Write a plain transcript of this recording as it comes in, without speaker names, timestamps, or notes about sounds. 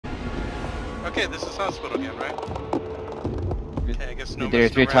Okay, this is hospital again, right? Okay, I guess no. We did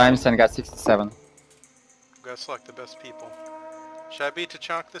it 3 times and got 67. Gotta select the best people. Should I be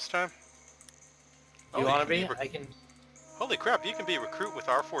Tachank this time? You wanna be? I can... Holy crap, you can be recruit with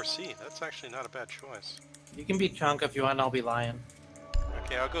R4C. That's actually not a bad choice. You can be Chunk if you want, and I'll be Lion.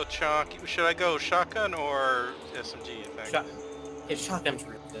 Okay, I'll go Chunk. Should I go shotgun or SMG, you think? Yeah, shotgun's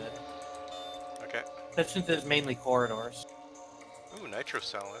real good. Okay. But since there's mainly corridors. Ooh, nitro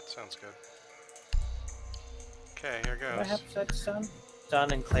cell. That sounds good. Okay, here goes. Do I have such stun?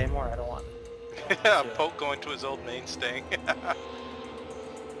 Stun and Claymore? I don't want. Yeah, Poke going to his old mainstay.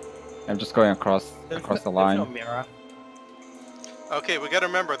 I'm just going across the line. There's no Chimera. Okay, we gotta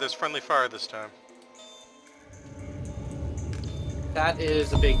remember there's friendly fire this time. That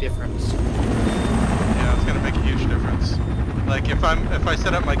is a big difference. Yeah, it's gonna make a huge difference. Like if I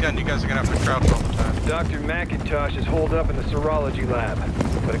set up my gun, you guys are gonna have to crouch all the time. Dr. McIntosh is holed up in the serology lab,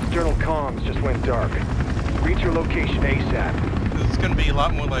 but external comms just went dark. Reach your location ASAP. This is gonna be a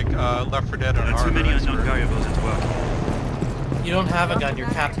lot more like Left 4 Dead or There are too many unknown variables at work. You don't have a gun, you're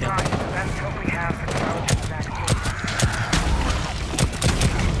captain. That's what we have for serology vaccine.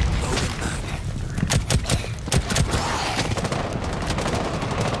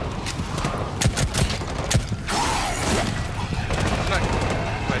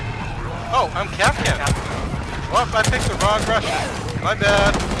 Oh, I'm Captain. Well, I picked the wrong Russian. My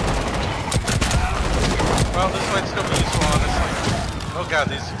bad. Well, this might still be useful, honestly. Oh god,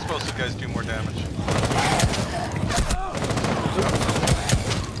 these explosive guys do more damage.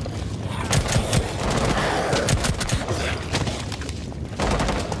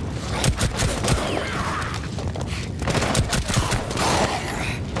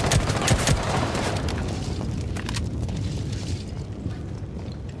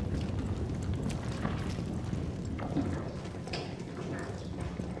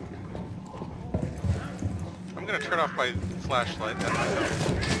 I'm gonna turn off my flashlight. That might help.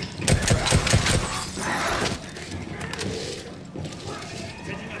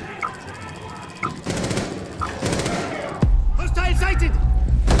 Hostile sighted!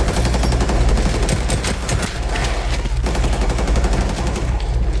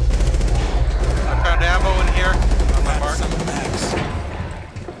 I found ammo in here on my mark.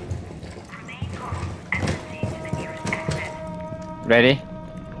 Ready?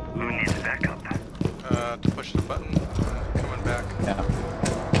 Who needs backup? To push the button. Coming back. Yeah.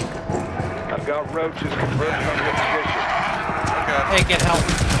 I've got roaches converging on your position. Oh god. Hey, get help. Oh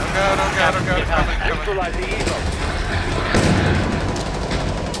god, oh god, oh god. Get help. Coming. Neutralize the Evo.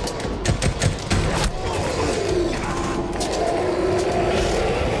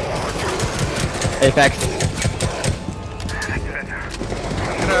 Apex.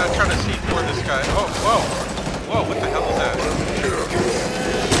 I'm gonna try to C4 this guy. Oh, whoa. Whoa, what the hell is that?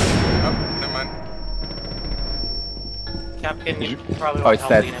 Oh, never mind. Captain, you probably Oh, want it's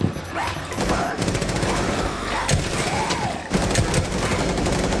help dead. leading.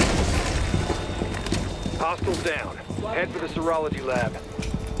 Hostiles down. Head for the serology lab.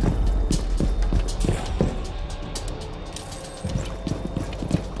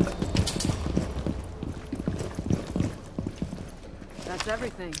 That's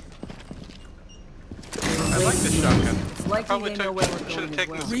everything. I like the shotgun. It's likely Probably they know where we're should going have as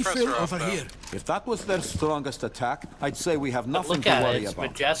taken well. the suppressor off, over though. here. If that was their strongest attack, I'd say we have But nothing look to at worry it, it's about.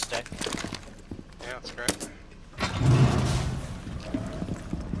 majestic. Yeah, that's great.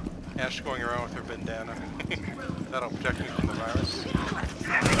 Ash going around with her bandana. That'll protect me from the virus.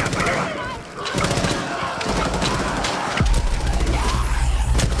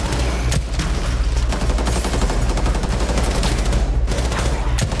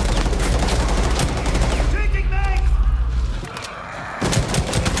 Taking mags!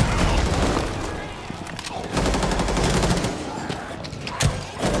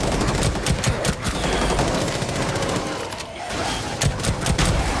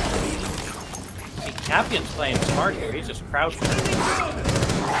 See, Captain's playing smart here, he's just crouching.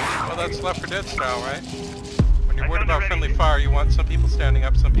 Well, that's Left 4 Dead style, right? When you're worried about friendly fire, you want some people standing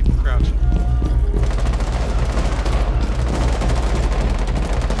up, some people crouching.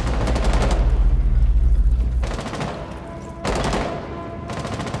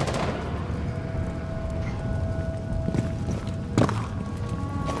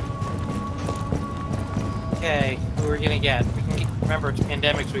 Okay, who are we gonna get? We can get, remember, it's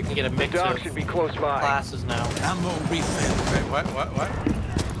pandemic, so we can get a The mix dock of should be close by. classes now. Ammo refill. Wait, what?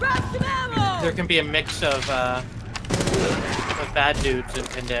 There can be a mix of bad dudes in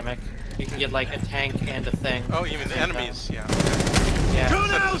pandemic. You can get like a tank and a thing. Oh, you mean the Same enemies? time. Yeah. Yeah.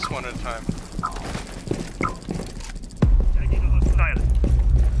 Instead of just one at a time. Taking a hostile.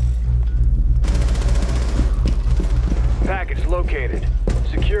 located.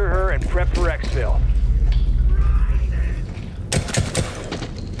 Secure her and prep for exfil.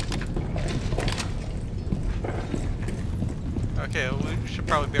 Okay, we should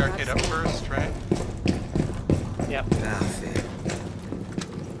probably barricade up first, right? Yep.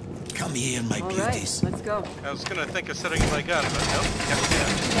 Come here, my All beauties. right, let's go. I was gonna think of setting my gun, but nope, can't do that.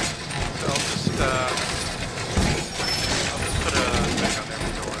 So I'll just put a thing on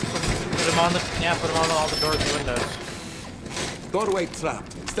every door. Put them on put them on all the doors and windows. Doorway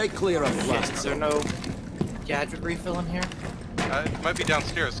trapped. Stay clear of Is blast. there no gadget refill in here? It might be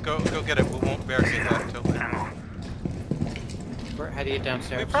downstairs. Go get it. We won't barricade that until then. How do you get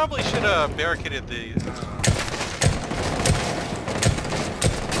downstairs? We probably should have barricaded the.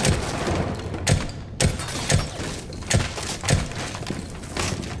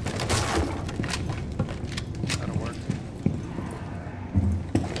 That'll work.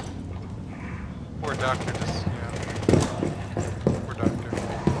 Poor doctor just. Poor doctor.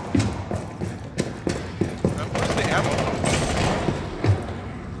 Where's the ammo?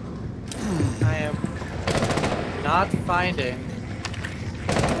 I am not finding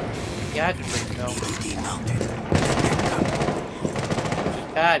gadget refill. Which is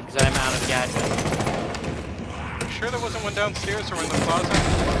bad because I'm out of gadget. Sure there wasn't one downstairs or in the closet?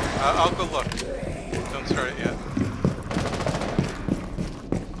 I'll go look. Don't start it yet.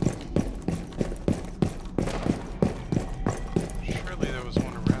 Surely there was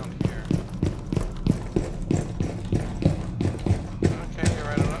one around here. Okay, you're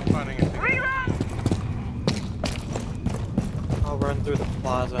right, I'm not finding anything. I'll run through the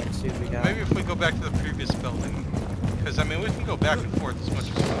plaza and see if we got Maybe if we go back to the previous building. Because, I mean, we can go back and forth as much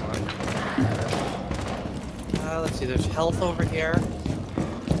as we want. let's see, there's health over here.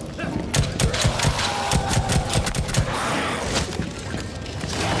 I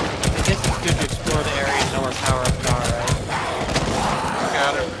guess it's good to explore the area and know where power-ups are, right?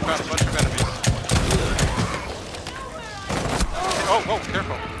 Got it. We found a bunch of enemies. Oh, whoa,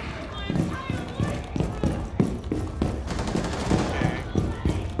 careful. Okay.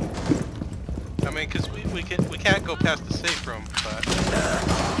 I mean, because we can't go past the safe room, but...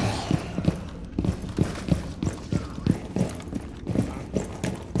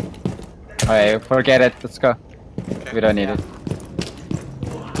 Alright, forget it. Let's go. Okay. We don't need it.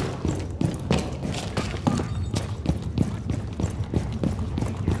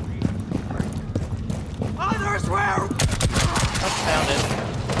 Others where? I found it.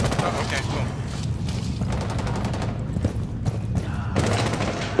 Oh, okay, cool.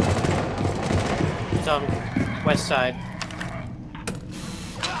 It's on west side.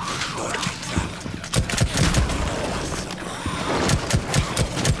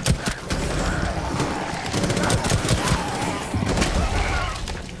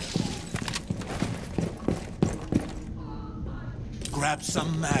 Grab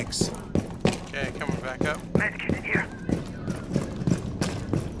some mags. Okay, coming back up. Medkit here.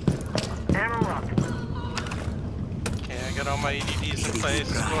 Ammo up. Okay, I got all my EDDs in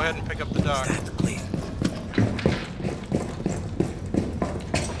place. Go ahead and pick up the dock. Stand clear.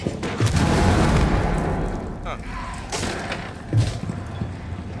 Huh.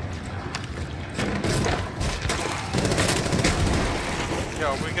 Yo,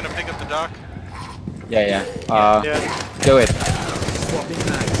 are we gonna pick up the dock? Yeah. Yeah. Do it. Swapping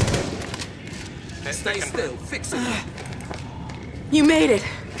mags. Okay, Stay picking- still. Fix it. You made it.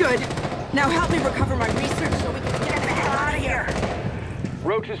 Good. Now help me recover my research so we can get the hell out of here.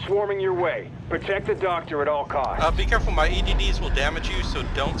 Roach is swarming your way. Protect the doctor at all costs. Be careful, my EDDs will damage you, so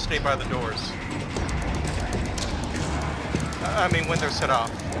don't stay by the doors. I mean, when they're set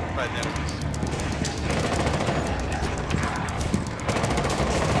off by the enemies.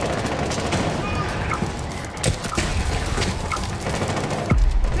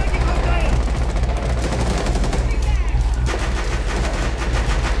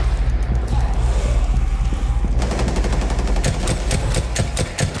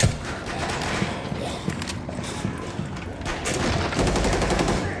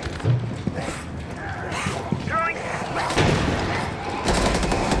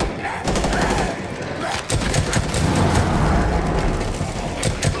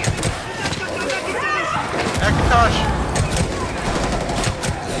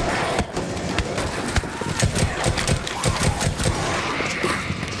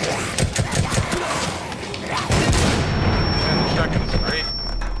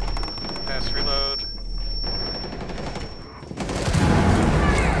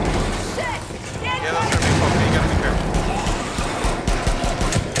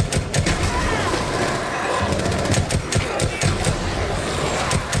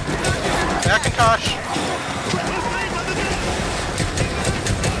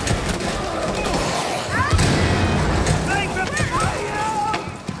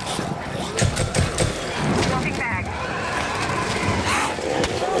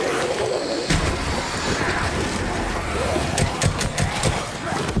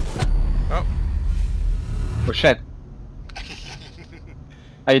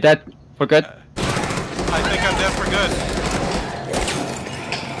 Are you dead for good? I think I'm dead for good.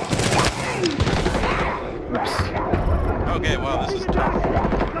 Oops. Okay, wow, this is tough.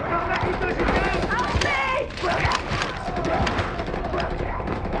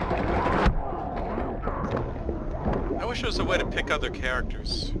 I wish there was a way to pick other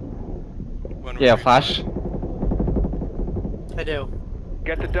characters. When we Yeah, retry. Flash. I do.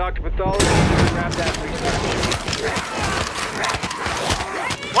 Get the doctor pathologist and grab that research.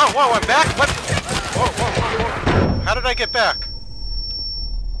 Whoa, whoa, I'm back? What? Whoa, whoa, whoa, whoa. How did I get back?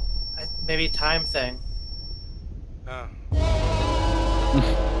 Maybe time thing. Oh.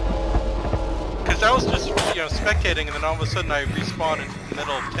 Because I was just, you know, spectating, and then all of a sudden I respawned in the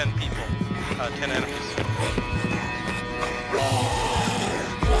middle of 10 people, 10 enemies.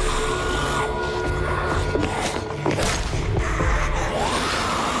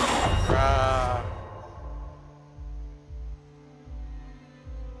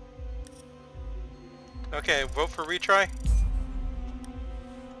 Okay, vote for retry?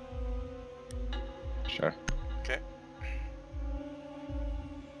 Sure. Okay.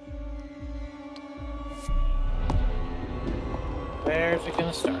 Where's it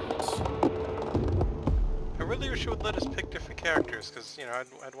gonna start? I really wish it would let us pick different characters, because, you know,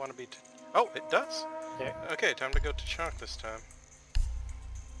 I'd want to be... Oh, it does! There. Okay, time to go to Chunk this time.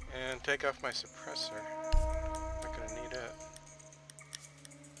 And take off my suppressor. Not gonna need it.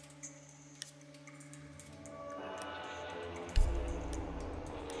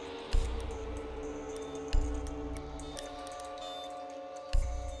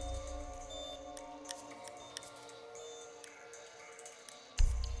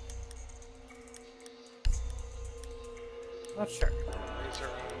 Not sure. Laser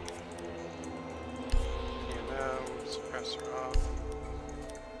on. PNM, suppressor off.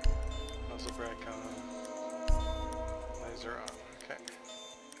 Muzzle brake on. Laser on. Okay.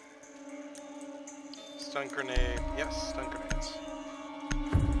 Stun grenade. Yes, stun grenades.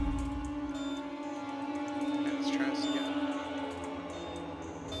 Okay, let's try this again.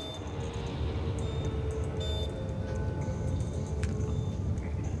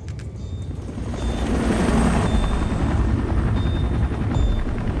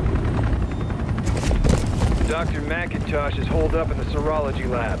 Dr. McIntosh is holed up in the serology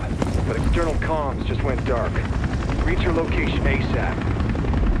lab, but external comms just went dark. Reach your location ASAP.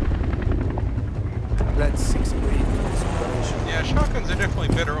 Let's succeed in this operation. Yeah, shotguns are definitely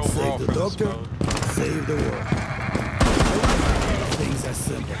better overall Save for the this doctor, mode. save the world. I like things are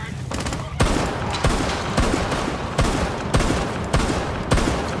simple.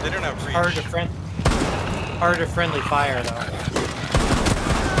 They don't have reach. Harder friendly fire though.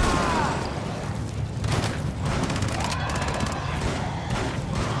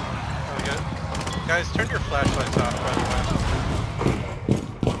 Guys, turn your flashlights off, by the way.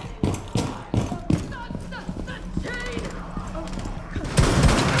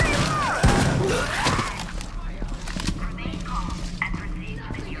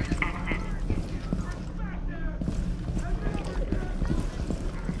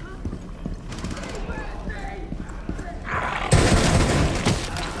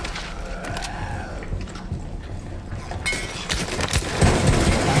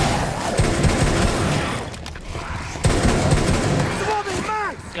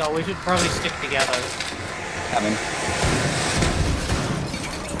 No, we should probably stick together. Coming.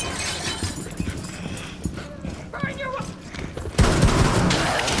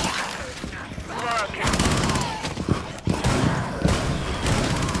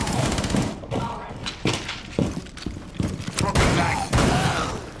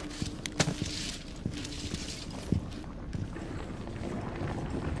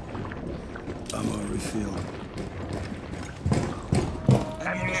 Ammo refill.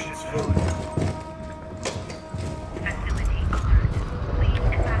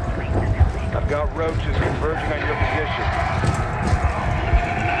 I've got roaches converging on your position.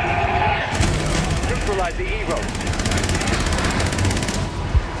 Neutralize the Evo.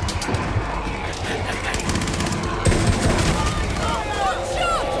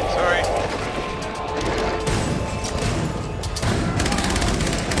 Sorry.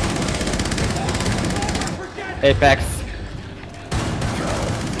 Apex.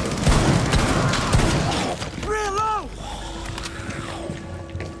 Reload!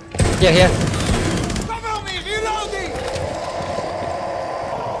 Here. Cover me! Reloading!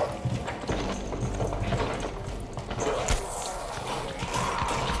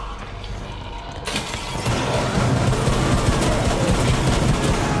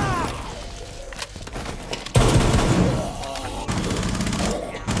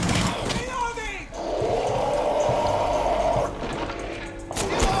 Reloading!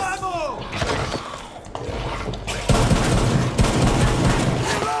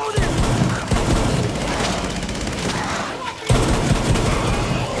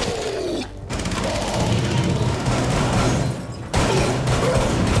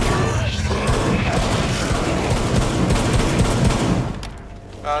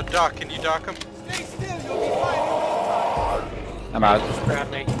 Doc, can you dock him? Stay still, you'll be fighting all the time. I'm out. Just grab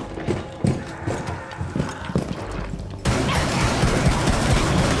me.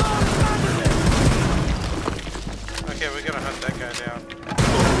 Okay, we gotta hunt that guy down.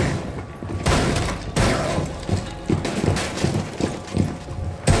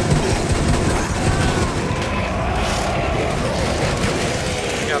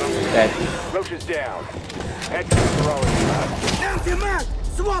 Got him. Dead. Roach is down. Head to the serology lab. Now, Chimera,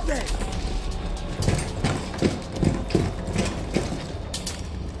 swap it.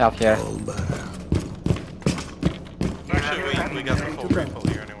 Help here. Actually, we got the full refill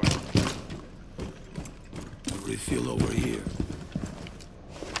here anyway. Refill over here.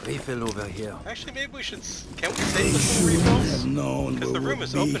 Refill over here. Actually, maybe we should... Can we save the full refills? Known Because the room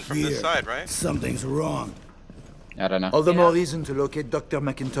is open from this side, right? Something's wrong. I don't know. All the more reason to locate Dr.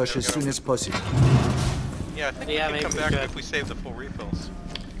 McIntosh as soon as possible. Yeah, I think Yeah, we maybe can come we back should. if we save the full refills.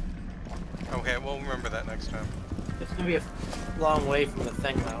 Okay, we'll remember that next time. It's gonna be a long way from the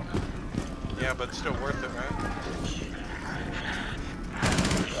thing, though. Yeah, but it's still worth it, right?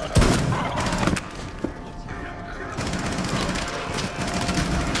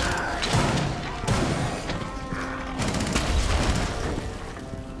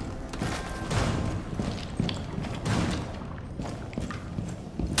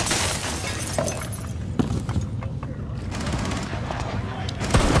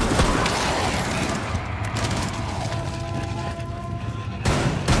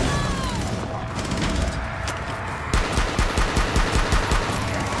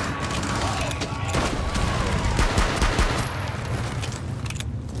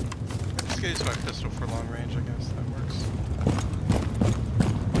 Use my pistol for long range, I guess that works.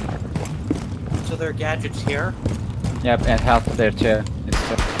 So there are gadgets here. Yep, and health there too.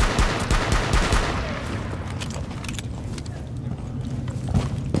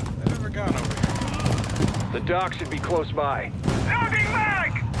 I've never gone over here. The dock should be close by. Loading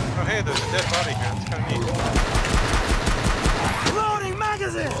mag! Oh hey, there's a dead body here. It's kind of neat. Loading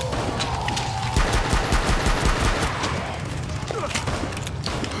magazine.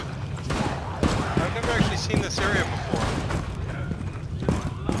 I've never actually seen this area before.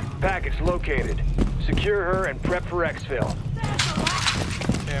 Package located. Secure her and prep for exfil.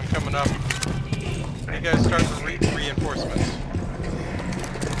 Okay, I'm coming up. You guys start the reinforcements.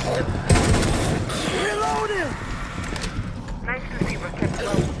 Reloading. Nice to see we're kept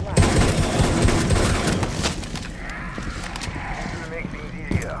close. Gonna make things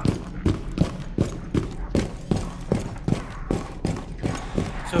easier.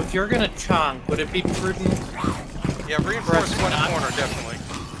 So if you're gonna chunk, would it be prudent? Yeah, reinforce one not- corner, definitely.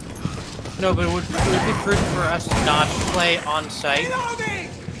 No, but would it be prudent for us to not play on site? Reloading.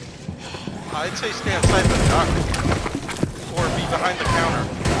 I'd say stay outside the dock. Or be behind the counter.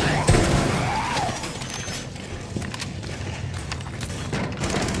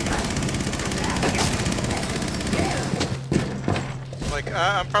 Like,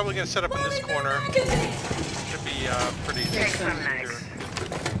 I'm probably going to set up in this corner. Should be pretty secure.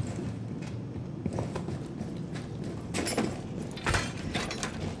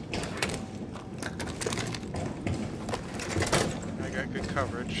 I got good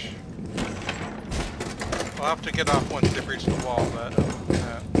coverage. I'll have to get off once they reach the wall, but other than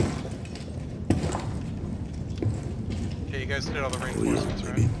that. Okay, you guys did all the reinforcements,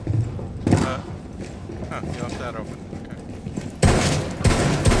 right? Huh, you left that open. Okay.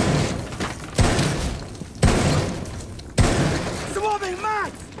 Swapping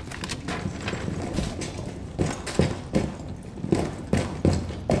max.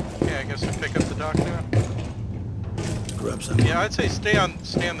 Okay, I guess we pick up the dock now. Grab some. Yeah, I'd say stay on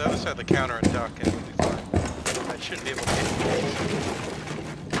the other side of the counter and dock, and we'll be fine. I shouldn't be able to hit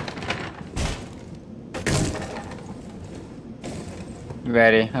you.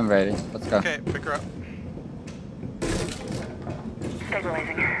 Ready, I'm ready. Let's go. Okay, pick her up.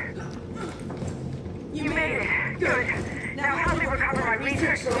 Stabilizing. You made it. Good. Now help me recover my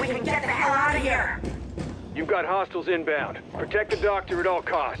research so we can get the hell out of here. You've got hostiles inbound. Protect the doctor at all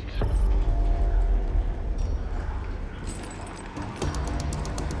costs.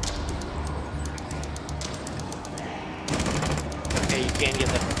 Okay, you can't get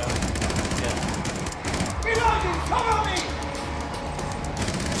that done. Yeah. Reloading. Cover me.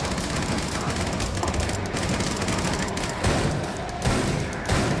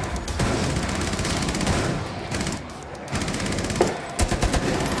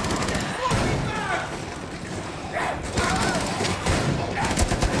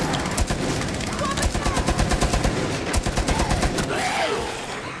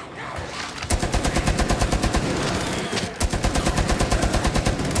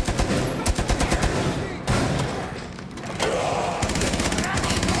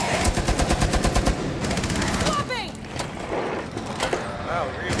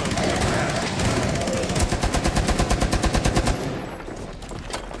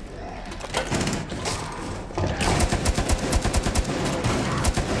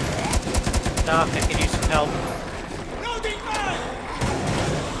 Doc, I could use some help. Reloading.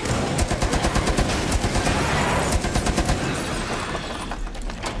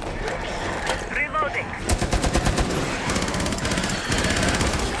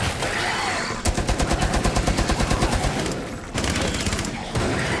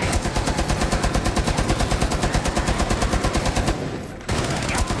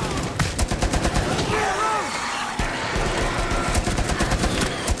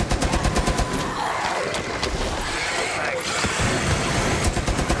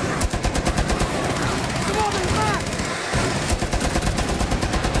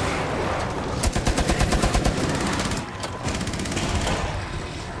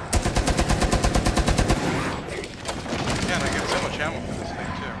 Man, I get so much ammo for this thing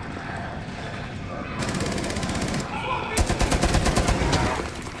too.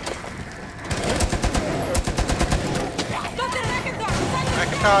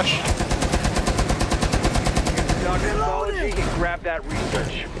 Macintosh! Toxicology and grab that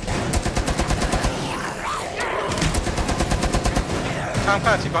research. Tom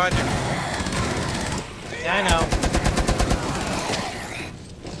Clancy behind you. Yeah, I know.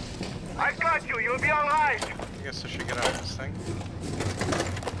 I got you. You'll be all right. I guess I should get out of this thing.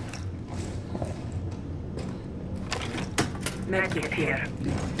 Medkit here.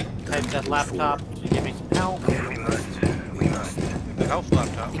 Type that laptop to give me some help. The health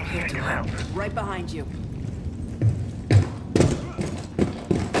laptop. Here to help. Right behind you.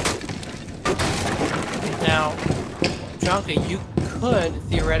 Now, Jonka, you could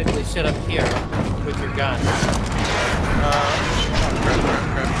theoretically sit up here with your gun.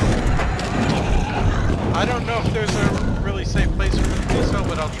 I don't know if there's a really safe place for me to do so,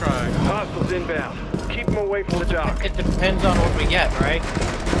 but I'll try. Hostiles inbound. Keep them away from the dock. It depends on what we get, right?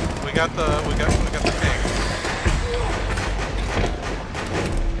 We got the tank.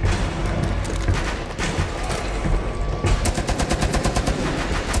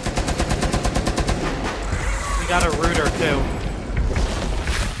 We got a router too.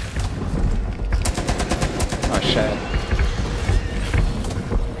 Oh shit.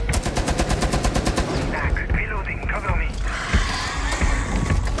 Back. Reloading. Cover me.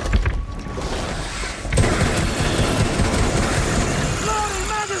 Loading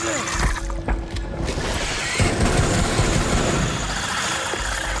magazine!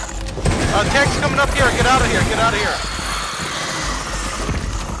 Tank's coming up here. Get out of here. Get out of here.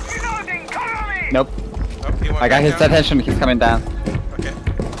 Reloading. Cover me. Nope. Oh, he went I got back his down. attention. He's coming down. Okay.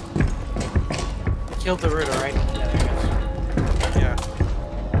 Killed the router, right? Yeah, there it is. Yeah.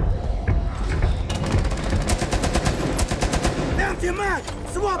 Empty mag!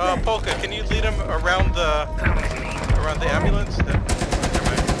 Swap it! Polka, can you lead him around the ambulance? Never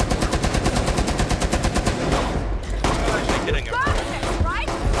mind. I'm actually hitting him.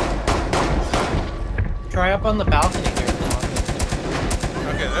 Try up on the balcony here.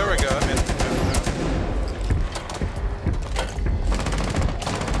 Okay, there we go. I'm in.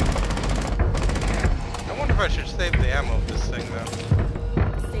 I wonder if I should save the ammo of this thing, though.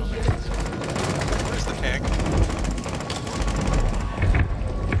 Where's the tank?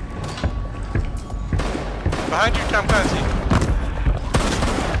 Behind you, Tom Clancy.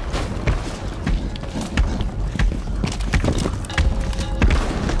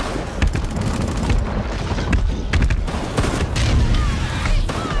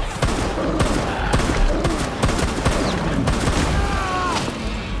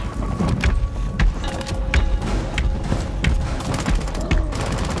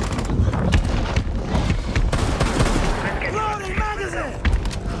 Loading magazine!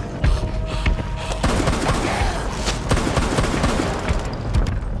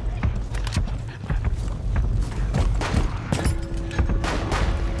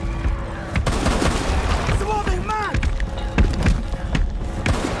 Swapping mag!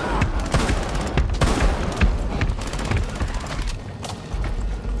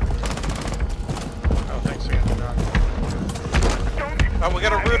 Oh, thanks again, Doc. Oh, we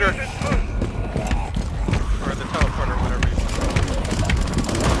got a router. Or the teleporter, whatever you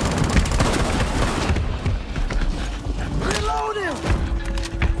Reloading!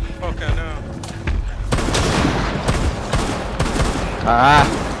 want. Okay, no. Ah.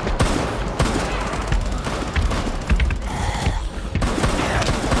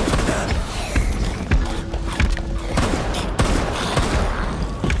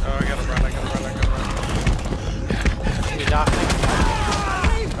 Oh, I gotta run. We dock next time.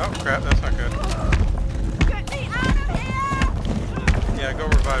 Oh, crap, that's not good. Get me out of here! Yeah, go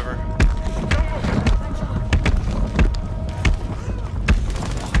revive her.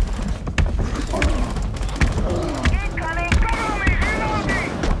 Incoming! Cover me!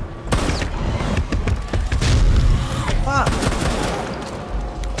 Reloading!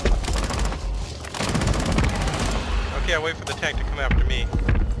 to me.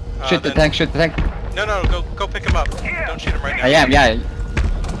 Shoot the tank, shoot the tank. No, go pick him up. Don't shoot him right now. I am, yeah.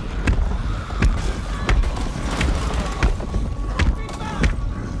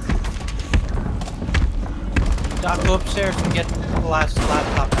 Doc, go upstairs and get the last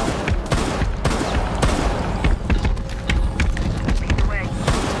laptop out.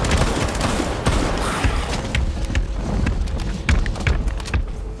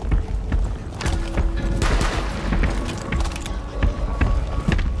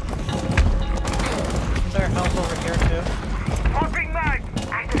 Is there help over here too? Offering mag!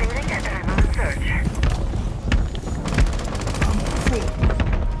 Activating adrenaline surge.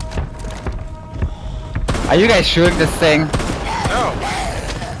 Are you guys shooting this thing? No.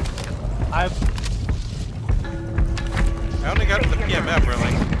 I only got to the PMM,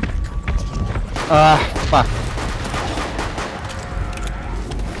 really. Fuck.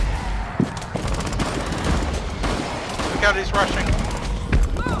 Look out, he's rushing.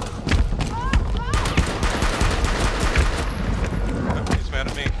 Oh, he's mad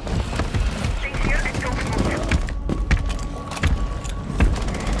at me. Stay here and don't move.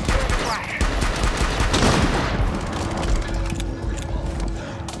 Throw the flash.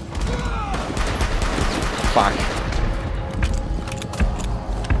 Fuck.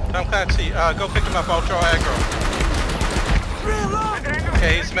 Tom Clancy, go pick him up. I'll draw aggro.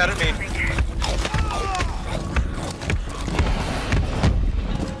 Okay, he's mad at me.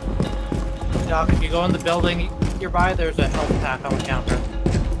 Doc, if you go in the building nearby, there's a health pack on the counter.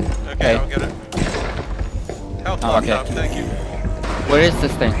 Okay, I'll get it. Health Oh, okay. laptop, thank you. Where is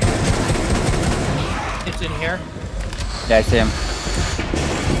this thing? It's in here. Yeah, I see him.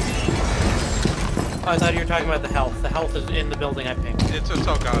 Oh, I thought you were talking about the health. The health is in the building I pinged. It's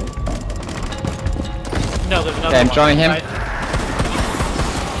all gone. No, there's another Okay, I'm one. drawing him. Right?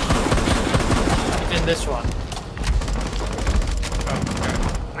 It's in this one. Oh,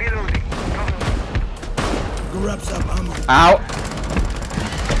 okay. Reloading. Grab some ammo. Ow.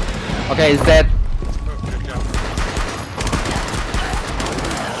 Okay, he's dead. Oh, good job.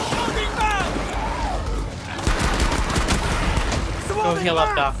 Go heal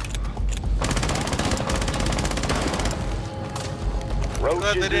up, Doc. Roach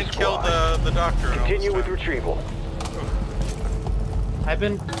Glad they is didn't kill squad. the doctor. and all Continue this with stuff. retrieval. I've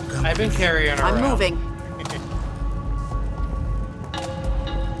been carrying her I'm around. moving.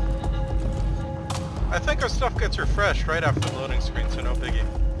 I think our stuff gets refreshed right after the loading screen, so no biggie.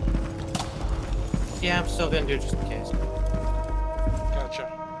 Yeah, I'm still gonna do it just in case. Gotcha.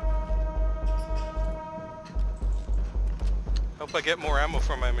 Hope I get more ammo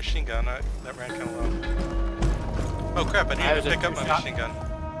for my machine gun. That ran kind of low. Oh crap, I need to pick up my machine gun.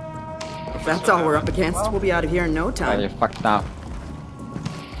 If that's all we're up against, we'll be out of here in no Oh, time. you're fucked now.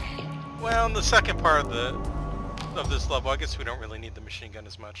 Well, in the second part of this level, I guess we don't really need the machine gun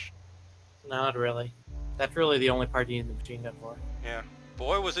as much. Not really. That's really the only part you need the machine gun for. Yeah.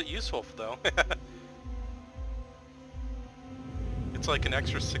 Boy, was it useful, though. It's like an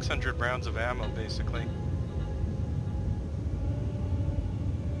extra 600 rounds of ammo, basically.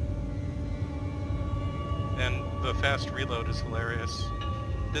 And the fast reload is hilarious.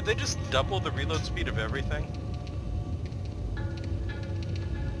 Did they just double the reload speed of everything?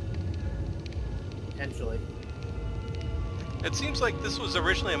 Potentially. It seems like this was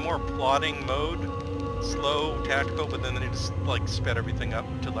originally a more plodding mode, slow, tactical, but then they just like sped everything up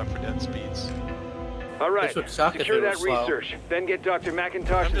to Left 4 Dead speeds. All right, This would suck if secure it that was slow. research. Then get Dr.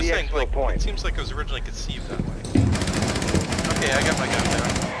 McIntosh I'm to just the saying, exfil like, it point. seems like it was originally conceived that way. Okay, I got my gun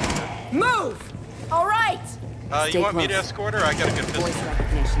down. Move! All right! You Stay want me to close. escort her? I got a good pistol. Voice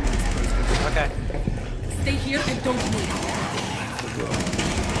recognition is supposed to Okay. be. Stay here and don't move.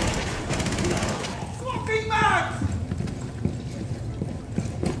 Smoking mags!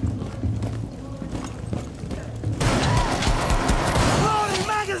 Loading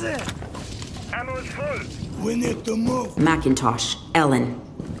magazine! Ammo is full. We need to move. Macintosh, Ellen.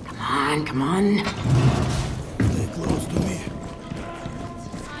 Come on, come on. Stay close to me.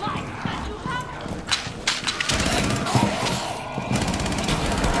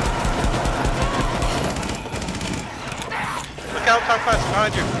 Look out, Tom Clancy,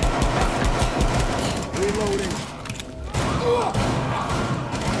 behind you. Reloading.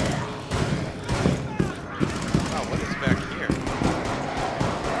 Oh, what is back here?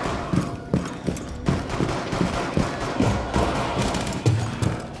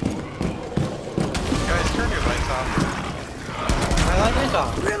 Guys, turn your lights off. My light is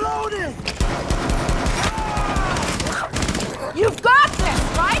off. Reloading! You've got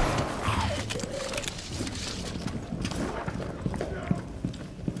this, right?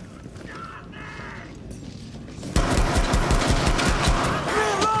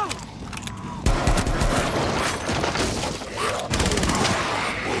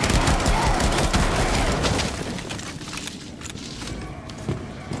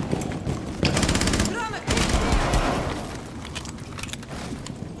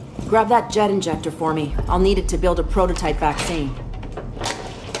 grab that jet injector for me. I'll need it to build a prototype vaccine.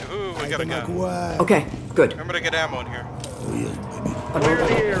 Ooh, we gotta go. Okay, good. Remember to get ammo in here. Clear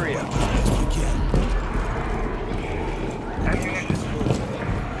the area.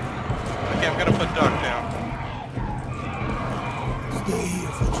 Okay, I'm gonna put Doc down. Stay here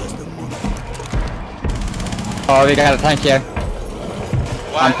for just a minute. Oh, we got a tank here.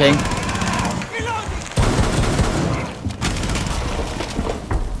 What? On ping.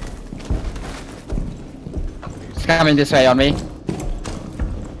 It's coming this way on me.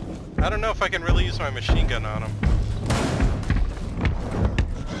 I don't know if I can really use my machine gun on him.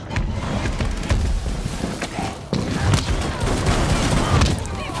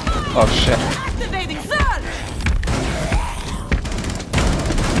 Oh shit. Activating surge!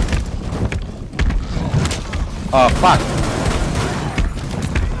 Oh fuck.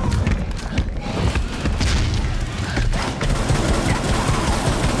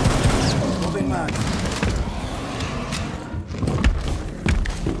 Moving mag.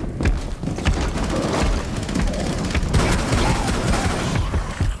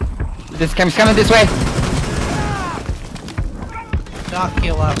 This comes coming this way. Doc,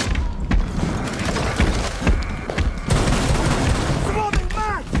 heal up. Swarming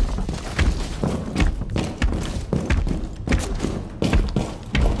mag!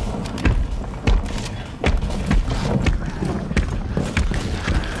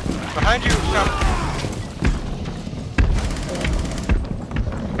 Behind you, come.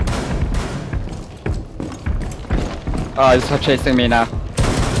 Oh, it's chasing me now.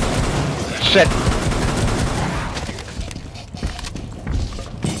 Shit.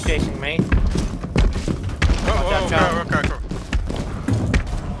 He's chasing me. Oh, John. okay.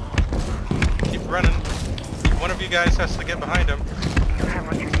 Keep running. One of you guys has to get behind him. You have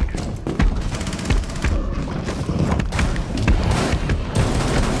what you need.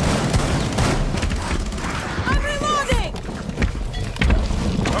 I'm reloading!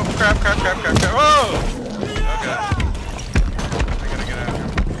 Oh, crap. Whoa! Okay. I gotta get out of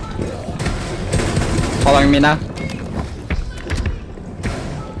here. Following me now.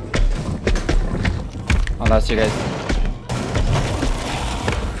 Oh, that's you guys.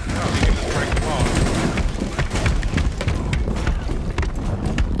 Oh, you can just break the wall.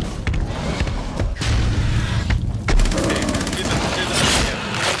 Okay, do the again.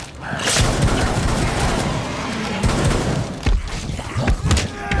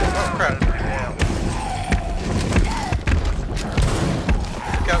 Oh, crap.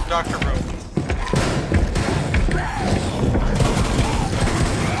 Got Dr. Room.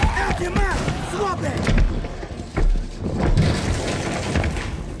 Empty mag! Swap it!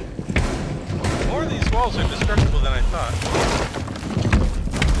 More of these walls are destructible than I thought.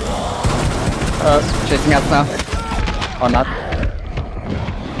 Chasing us now. Or not.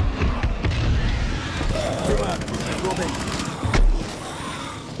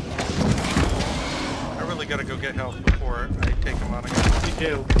 I really gotta go get help before I take him on again. You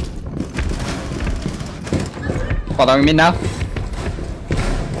do. Following me now.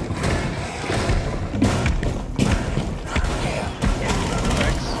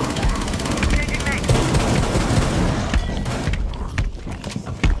 Thanks.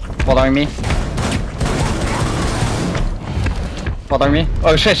 Following me. Following me.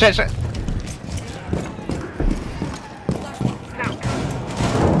 Oh shit.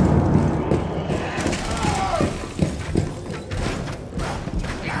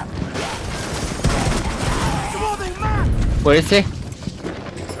 Swarming mag! Where is he? I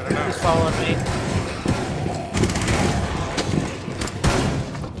don't know. He's following me.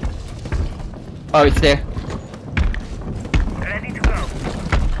 Oh, it's there. Ready to go.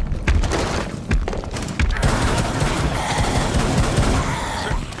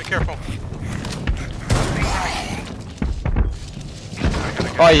 Sir, be careful.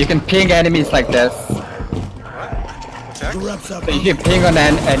 Oh, you can ping enemies like this. What? Attack? The reps up. So you can ping on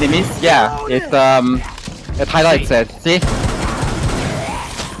enemies. Yeah, it highlights it. See?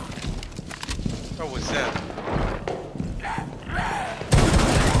 What was that?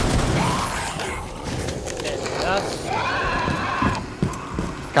 It's us.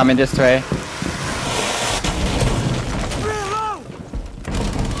 Coming this way. Reload!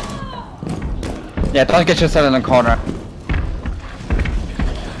 Yeah, don't get yourself in the corner.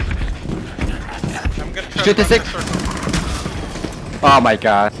 I'm gonna try Shoot to the run six. this circle. Oh my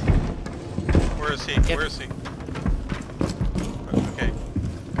god. Where is he? Get- Where is he? Okay.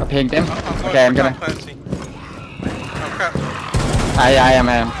 I pinged him. I'm going Okay, I'm for gonna. Tom Clancy. Oh crap. I am.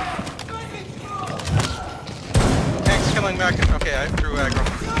 Tank's killing Mac. Okay, I threw aggro.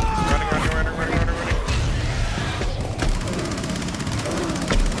 Running.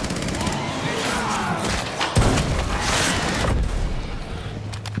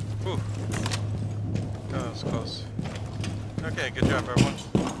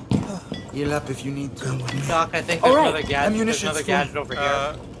 Fill up if you need to. Doc, I think there's All right. another gadget. There's Ammunition's another full. gadget over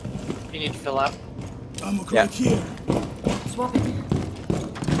here. You need to fill up. I'm a Yeah. click here. Swapping.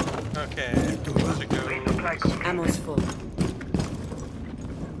 Okay. To go. Ammo's full.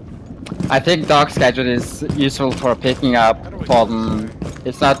 I think Doc's gadget is useful for picking up from.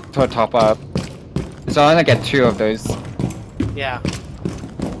 It's not for top up. So I'm gonna get 2 of those. Yeah.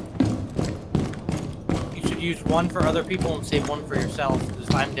 You should use one for other people and save one for yourself. Because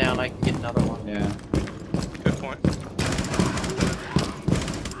if I'm down, I can get another one. Yeah. Good point.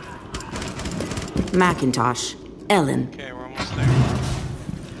 Macintosh. Ellen. Okay, we're almost there.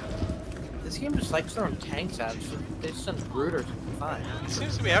 This game just likes throwing tanks at us. They just send rooters and fine. It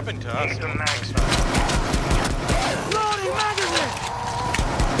seems to be happening to us. Loading magazine!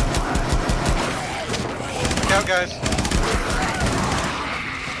 Look out, guys.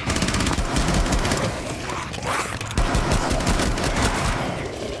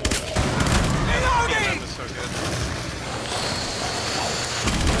 Man, this is so good.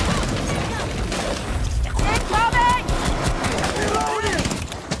 Reloading!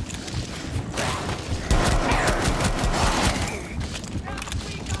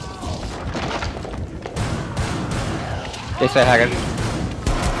 This way, Haggard.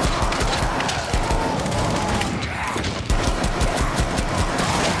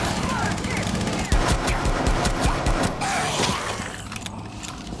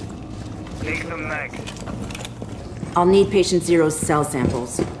 I'll need patient zero's cell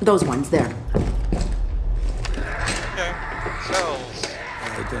samples. Those ones there. Okay. Cells.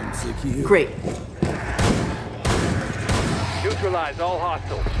 Item secure. Great. Neutralize all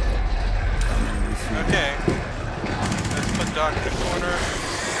hostiles. Okay. Let's put Doc in the corner.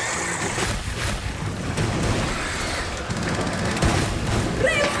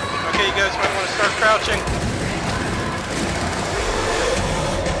 Okay, you guys might want to start crouching.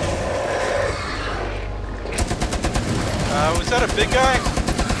 Was that a big guy?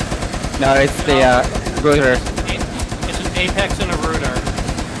 No, it's the router. It's an apex and a rooter.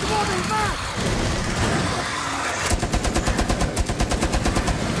 Loading mag!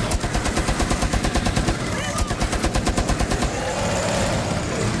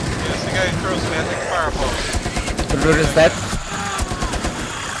 Yes, the guy who throws magic fireballs. The router's dead.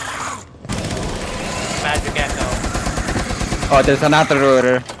 Magic echo. Oh, there's another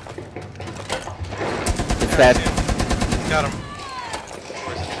router. It's dead. Got him.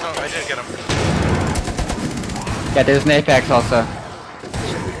 Oh, I did get him. Yeah, there's an apex also.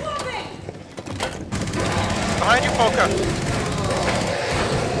 Behind you, Polka.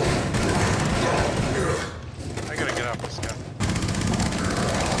 I gotta get off this guy.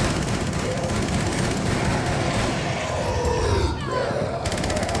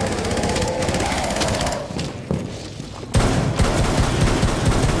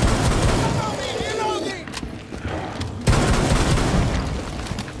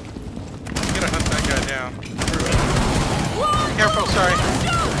 Gotta hunt that guy down. Careful, sorry.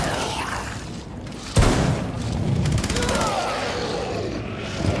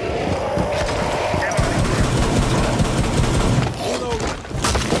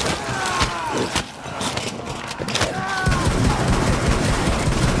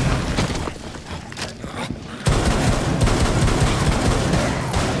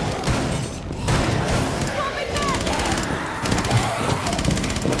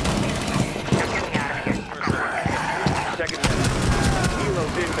 Second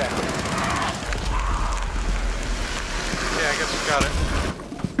Helo's inbound. Yeah, I guess we got it.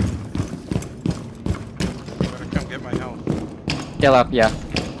 Better come get my health. Heal up, yeah.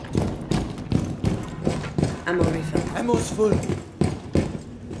 Ammo refill. Ammo's full.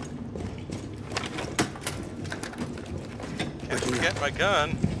 Can't forget my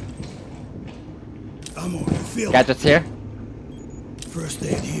gun. I'm on the field. Gadgets here. First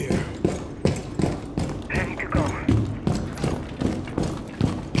aid here. Ready to go.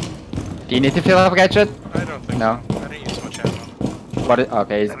 Do you need to fill up a gadget? I don't think No. so. I didn't use much ammo. What?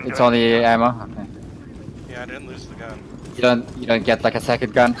 Okay, it's only ammo. Okay. Yeah, I didn't lose the gun. You don't get like a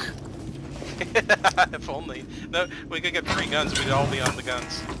second gun. If only. No, we could get 3 guns, we'd all be on the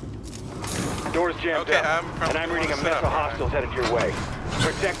guns. Doors jammed Okay, up, and I'm reading a mess of hostiles headed your way.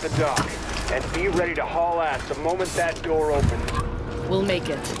 Protect the dock, and be ready to haul ass the moment that door opens. We'll make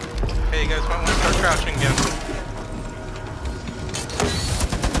it. Hey, you guys might want to start crouching again.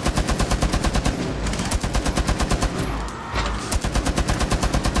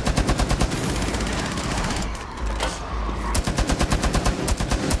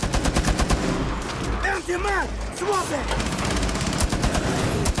 Empty mag! Swap it!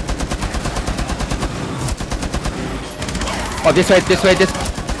 Oh, this way, this way, this.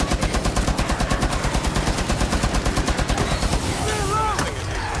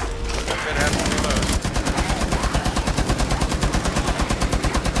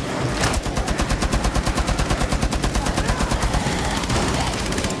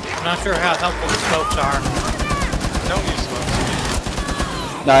 Not sure how helpful the smokes are. Don't use smokes.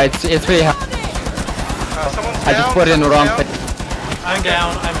 No, it's pretty hard. Someone's I just down, put it in the wrong someone's place. I'm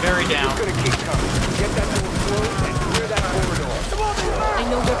down. I'm very down. It's gonna keep coming. Get that door closed and clear that corridor. I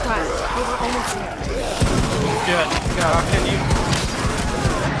know your path. We were almost there. Good. Go. Can you...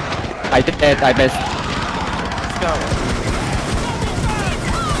 I did it, I missed. Let's go.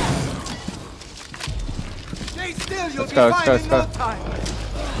 Stay still, you'll Let's be go, fine let's in go, no let's go. time.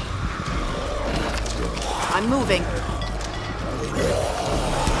 I'm moving.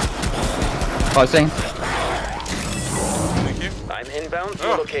 Crossing. Thank you. I'm inbound to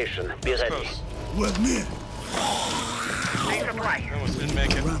your location. Be That's ready. close. With me. I almost didn't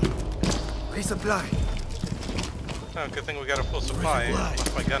make it. Resupply. Oh, good thing we got a full supply. I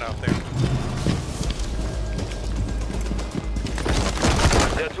left my gun out there.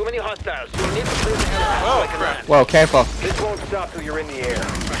 There are too many hostiles. You'll need to clear the hell out Oh, so I can crap. land. Whoa, careful. This won't stop till you're in the air.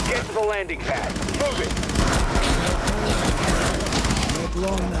 Get to the landing pad. Move it. Not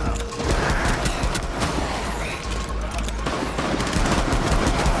long now.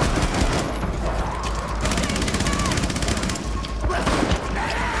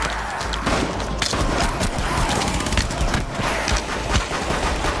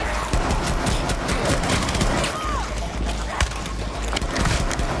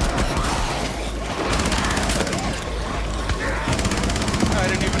 I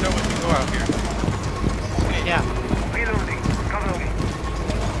didn't even know we could go out here. Yeah. Reloading. Cover me.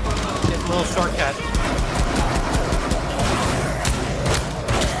 It's a little shortcut.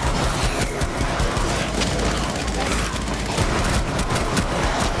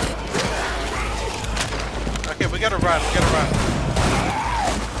 Okay, we gotta run. We gotta run.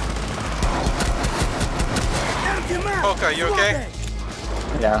 Empty man. Polka, you okay?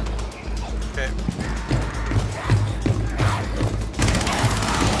 Yeah. Okay.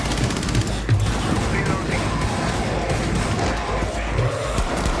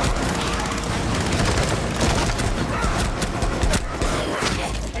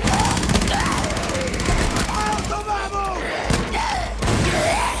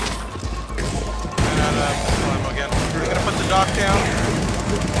 We're gonna put the dock down.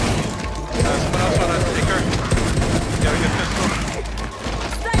 Someone else wanna take her? Got a good pistol.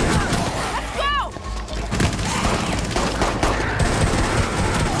 Let's go!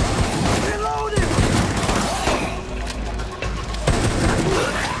 Reloading.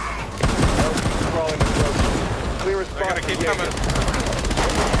 Crawling approach. Clear a I spot. gotta keep for coming. Jaeger.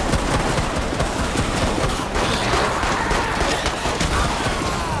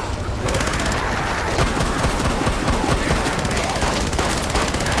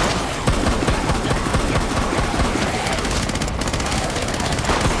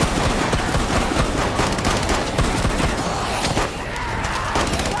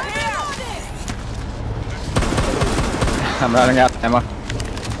 I'm running out of ammo.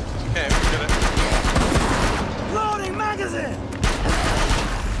 Okay, we did it. Loading magazine.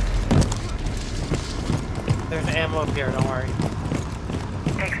 There's ammo up here. Don't worry.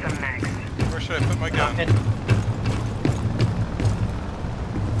 Take some next. Where should I put my gun?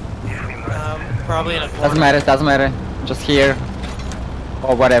 Probably in a corner. Doesn't matter. Just here.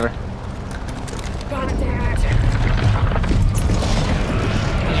 Or whatever. God damn it.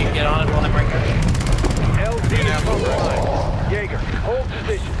 Can you get on it while I'm right here? LZ is compromised. Jaeger, hold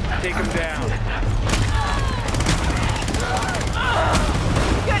position. Take him down.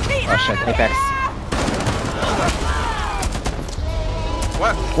 Oh shit, Apex.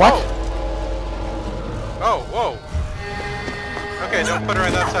 What? What? Oh, whoa. Okay, don't put her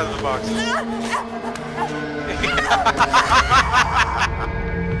in that side of the box.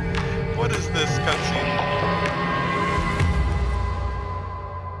 What is this cutscene?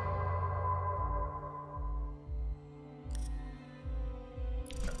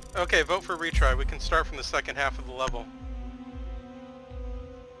 Okay, vote for retry. We can start from the second half of the level.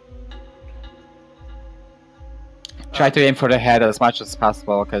 Try to aim for the head as much as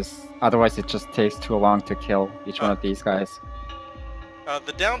possible, because otherwise it just takes too long to kill each one of these guys.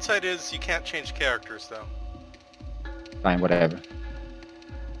 The downside is you can't change characters, though. Fine, whatever.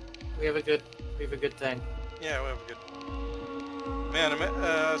 We have a good thing. Yeah, we have a good... Man,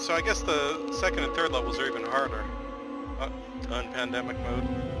 so I guess the second and third levels are even harder. On pandemic mode.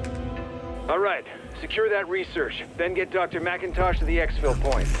 All right, secure that research. Then get Dr. McIntosh to the exfil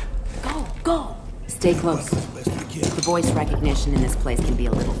point. Go, go! Stay close. Best we can. The voice recognition in this place can be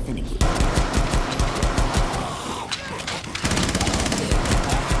a little finicky.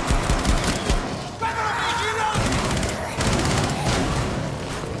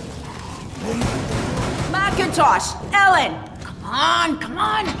 Macintosh! Ellen! Come on, come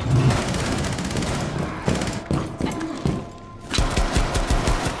on!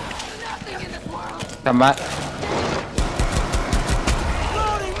 Come on.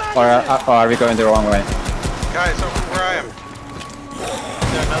 Or are we going the wrong way? Guys, over where I am. Is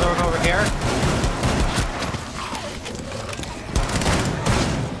there another one over here?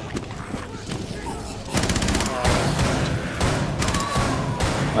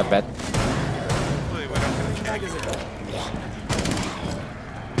 Not bad. Hopefully we don't get attacked.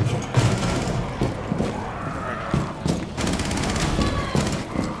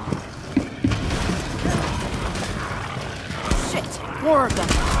 Shit! More of them!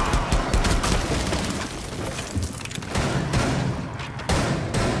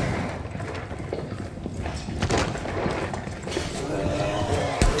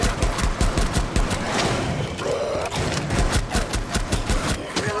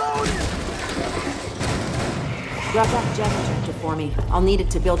 Grab that jet injector for me. I'll need it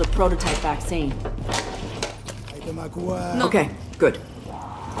to build a prototype vaccine. Okay, good.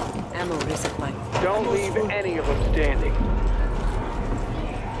 Ammo resupply. Don't leave any of them standing.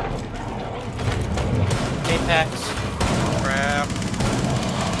 Apex. Crap.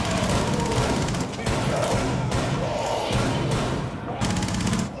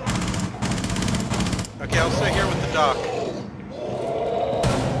 Okay, I'll stay here with the doc.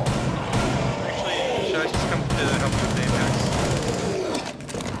 Actually, should I just come to help you with Apex?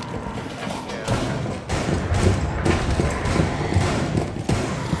 Yeah,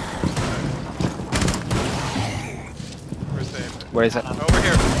 where's the Apex? Where is it? Over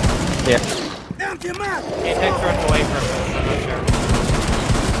here. Here. Empty map! Apex running away from us, I'm not sure.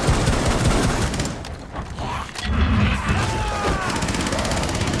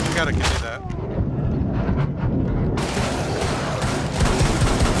 You gotta give me that.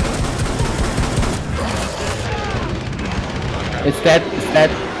 It's dead. It's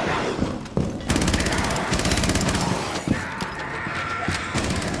dead.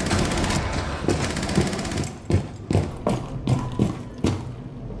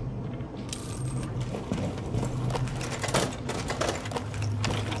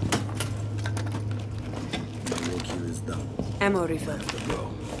 Ammo refill.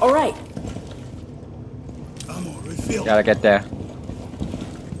 All right. Ammo refill. Gotta get there.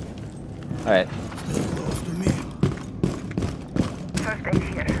 Alright. Stay close to me. First aid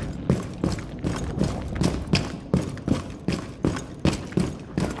here.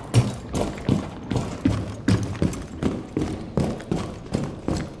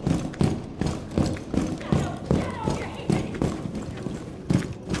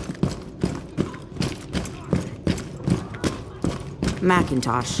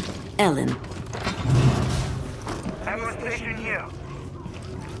 Macintosh. Ellen. Ammo station here.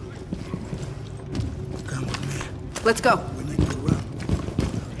 Come with me. Let's go. We need to run.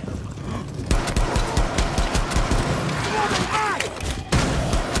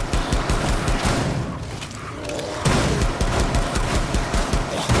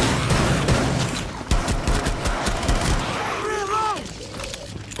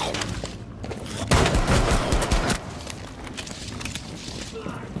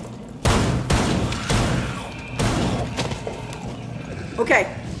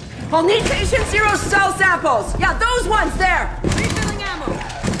 Okay. I'll need patient zero cell samples. Yeah, those ones there. Refilling ammo.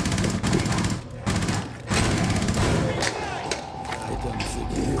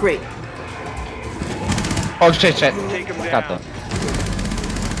 Great. Oh shit. Take him Got down. them.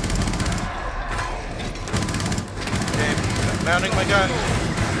 Okay, mounting my gun.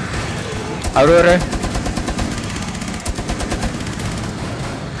 Aurora.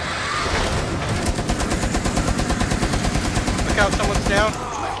 Look out, someone's down.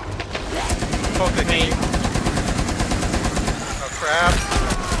 Poke me. Oh crap.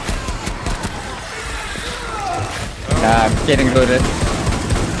 Nah, I'm getting loaded. Not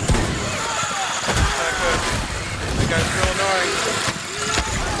good. That guy's real annoying.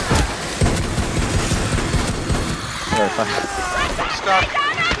 Very fine. Stop.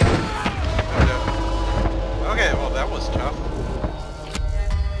 Oh, no. Okay, well that was tough.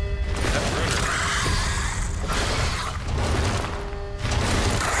 That ruined it.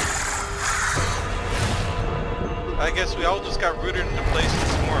 I guess we all just got rooted into place and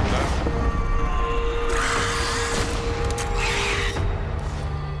swarmed, huh?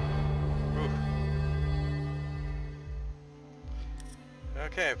 Oof.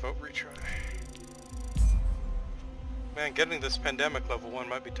 Okay, vote retry. Man, getting this pandemic level 1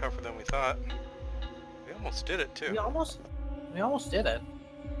 might be tougher than we thought. We almost did it too. We almost did it.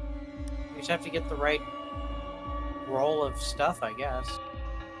 We just have to get the right roll of stuff, I guess.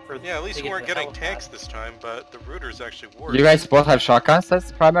 Yeah, at least to we get weren't the getting help tanks back. this time, but the rooters actually worked. You guys both have shotguns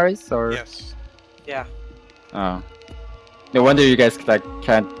as primaries, or? Yes. Yeah. Oh. No wonder you guys like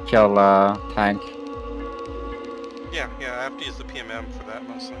can't kill tank. Yeah, I have to use the PMM for that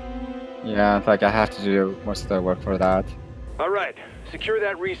mostly. Yeah, it's like I have to do most of the work for that. All right, secure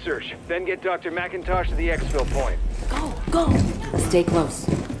that research, then get Dr. McIntosh to the exfil point. Go, go! Stay close.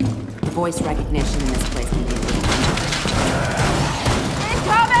 Voice recognition in this place can be brutal.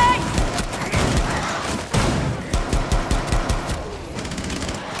 Incoming!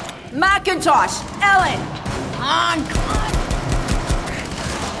 Macintosh! Ellen! On!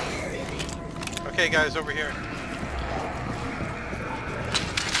 Okay, guys, over here.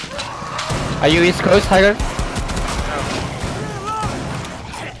 Are you East Coast, Tiger?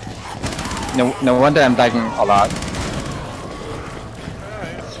 No wonder I'm lagging a lot. You're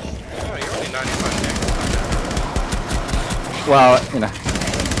only 95 megs. Well, you know,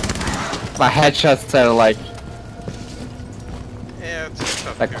 my headshots are like Yeah, it's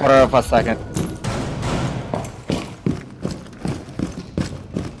tough. a quarter of a second.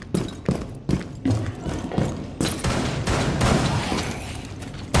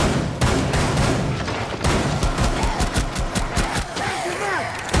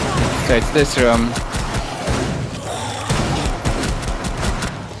 So it's this room.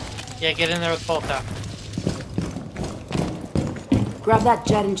 Yeah, get in there with Polka. Grab that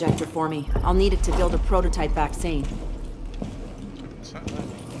jet injector for me. I'll need it to build a prototype vaccine.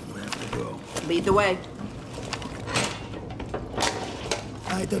 Lead the way.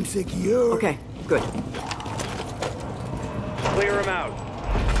 Item secure. Okay, good. Clear him out.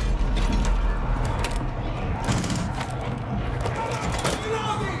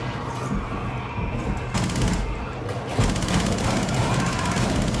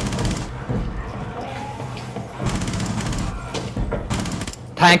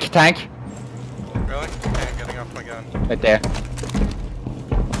 Tank, Really? Okay, I'm getting off my gun. right there.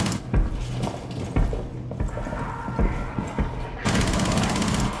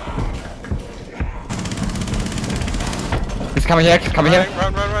 He's coming here, he's coming here.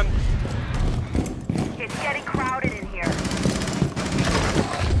 Run. It's getting crowded in here.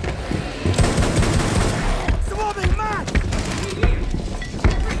 Swarming man!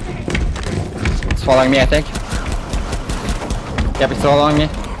 He's following me, I think. Yep, he's following me.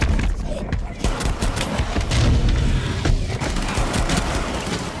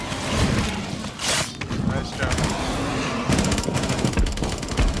 Nice job.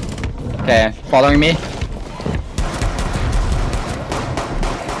 Okay, following me.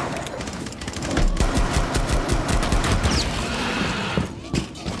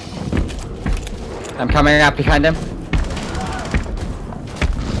 I'm coming up behind him.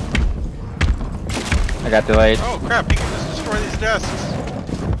 I got delayed. Oh crap, you can just destroy these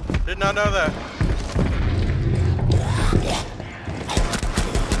desks. Did not know that.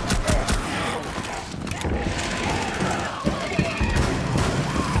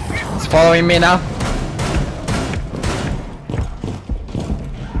 He's following me now.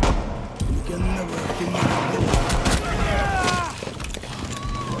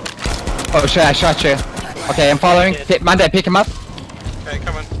 Oh shit, I shot you. Okay, I'm following. Monday, pick him up. Okay,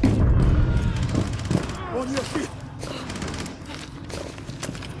 coming. On your feet.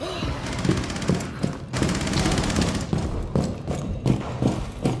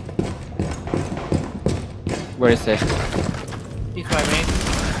 Where is he? He's by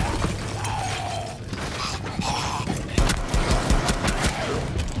me.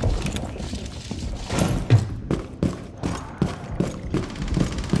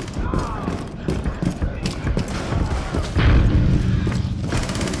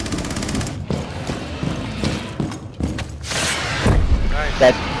 Nice.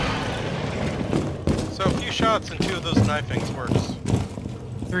 Dead. So a few shots and 2 of those knifings works.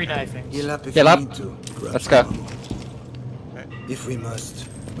 3 knifings. Heal up if Heal we up. need to. Grab Let's go. some. If we must,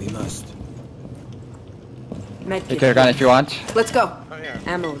 we must. Take Medkit. your gun if you want. Let's go. Oh yeah.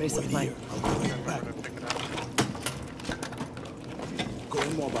 Ammo resupply. Pick it up.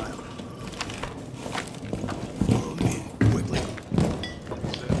 Going mobile. Follow me, quickly.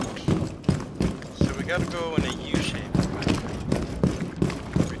 So we gotta go in a U shape.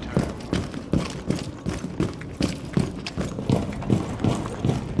 Every time.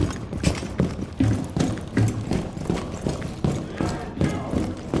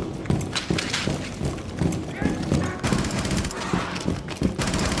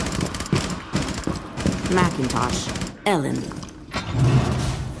 Macintosh. Ellen.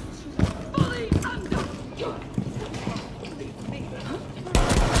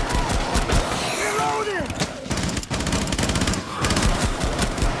 Reloading!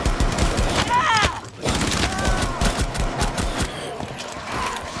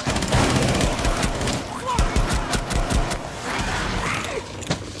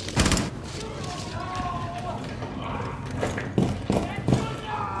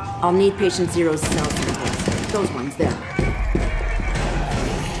 I'll need patient zero's cell samples. Those ones there.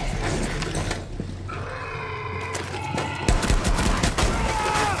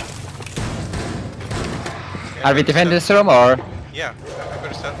 Are we defending this room or? Yeah, I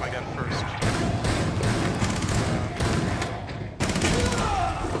better set my gun first.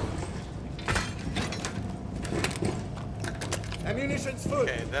 Ammunition's full.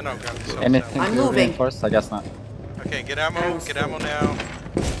 Okay, then I'll grab the cell Anything I'm to moving. reinforce? I guess not. Okay, get ammo now.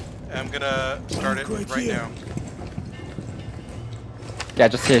 I'm gonna start it right now. Yeah,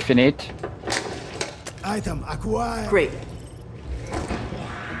 just see if you need. Item acquired. Great.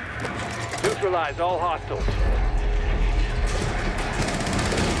 Neutralize all hostiles.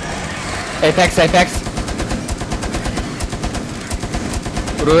 Apex, Apex.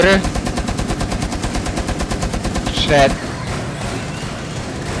 Ruder. Shred.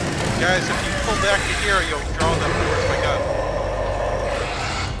 Guys, if you pull back to here, you'll draw them towards my gun.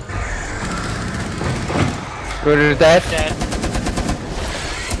 Ruder dead. Dead.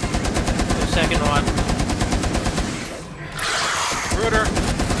 The second one. Ruder!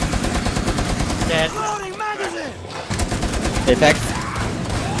 Dead. Loading magazine. Apex.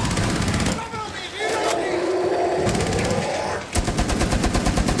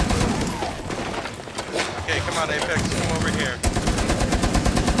 Okay, come on, Apex, come over here.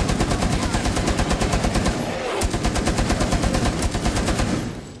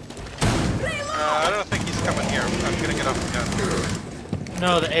 I don't think he's coming here. I'm gonna get off the gun.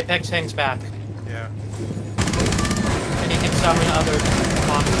 No, the Apex hangs back. Yeah. And he can summon other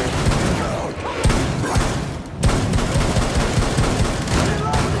monsters.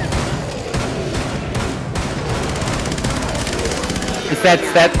 It's dead,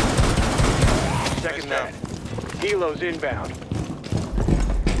 it's dead. Second Nice net. Helo's inbound.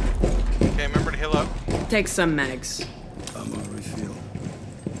 Okay, remember to heal up. Take some mags. I'm on refill.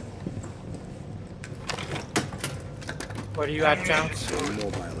 Where are you at, Chunks? Going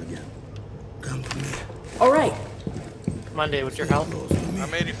mobile again. Come to me. All right. Monday, what's your health? Close to me.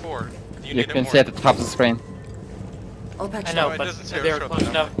 I'm 84. You You need can it see more. at the top of the screen. I'll patch I you know, it but doesn't say they were show the close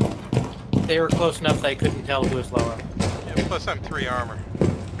enough. They were close enough they couldn't tell who was lower. Yeah, plus I'm 3 armor.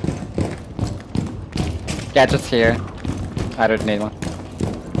 Yeah, just here. I don't need one.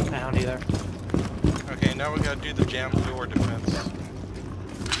 I don't either. Okay, now we gotta do the jam door defense.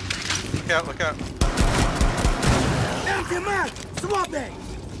 Look out, look out. Empty mag. Swap it.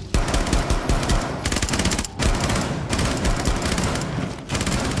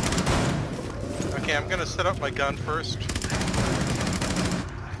 Okay, I'm gonna set up my gun first.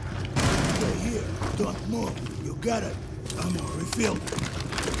 Stay here. Don't move. You got it. I'm on refill.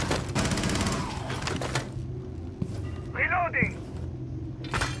 Reloading.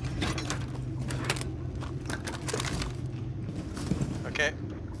 Okay,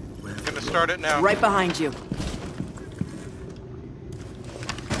 I'm gonna start it now. Right behind you.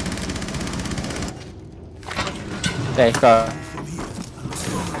 Okay, go.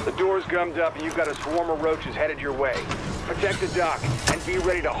 The door's gummed up and you've got a swarm of roaches headed your way. Protect the dock and be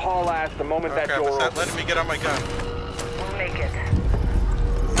ready to haul ass the moment Okay, that door what's that? opens. Letting me get on my gun. We'll make it.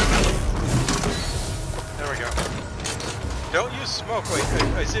 There we go. Don't use smoke. Wait,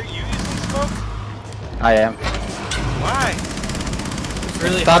 is it you using smoke? I am. Why? It's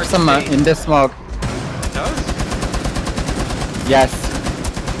really Stop hard some to see. in the smoke. It does? Yes.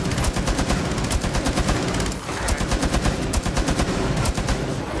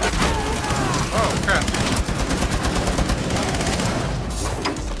 Oh, crap.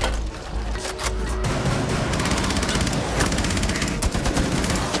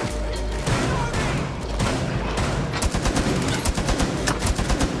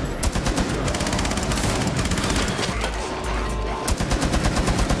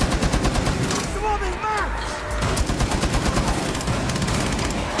 Swapping mag.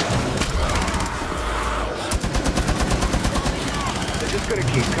 They're just gonna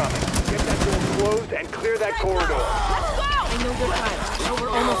keep coming. Get that door closed and clear that corridor. I know you're tired. No, we're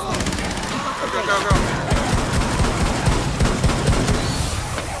almost there. Go, go, go.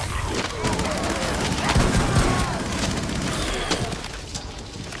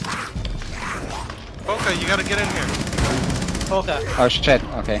 Polka, you gotta get in here. Polka. Oh shit,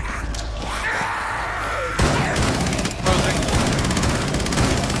 okay. Closing.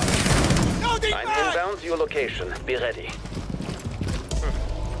 Loading I'm mag. inbound to your location. Be ready.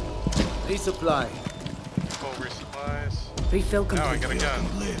 Resupply. Full resupplies. Refill Now I complete. got a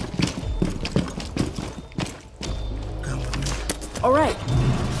gun. Live. Come with me. All right.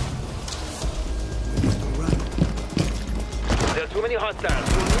 Run. There are too many hostiles.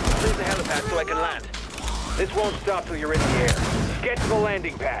 You'll need to clear the helipad so I can land. This won't stop till you're in the air. Get to the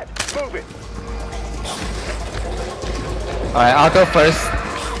landing pad. Move it. Alright, I'll go first.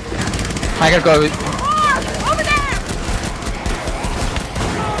 I gotta go. Over there!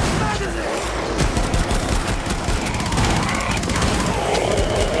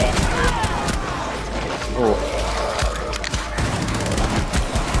 Oh.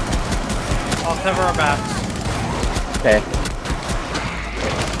 I'll cover our backs. Okay.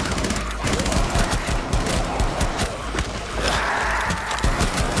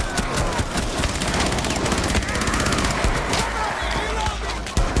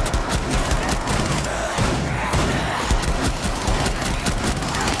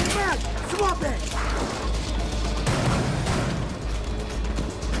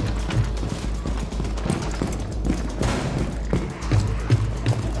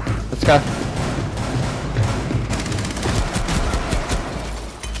 Let's go.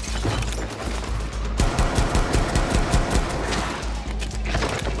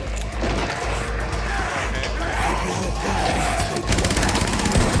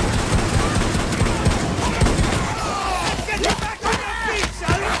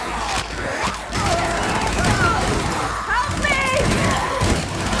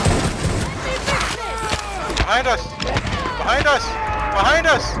 Behind us! Behind us! Behind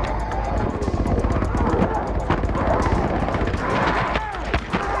us!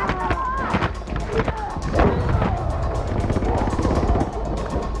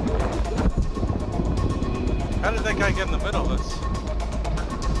 How did that guy get in the middle of us?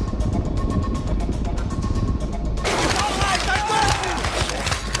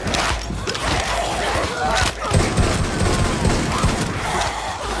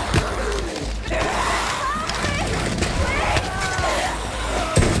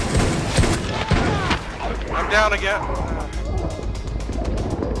 I'm down again.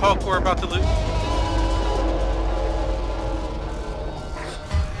 Hulk, we're about to lose.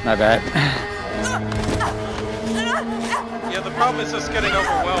 My bad. Yeah, the problem is just getting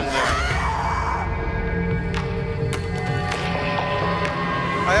overwhelmed there.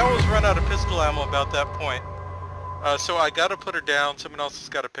 I always run out of pistol ammo about that point. So I gotta put her down, someone else has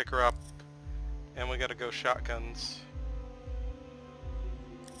gotta pick her up. And we gotta go shotguns.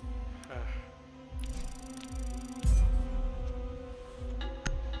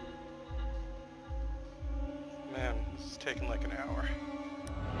 Man, this is taking like an hour.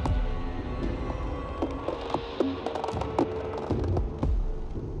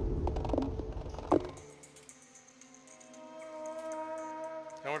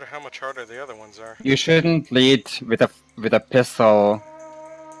 I wonder how much harder the other ones are. You shouldn't lead with a pistol.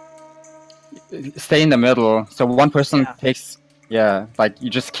 Stay in the middle. So one person takes. Yeah, like you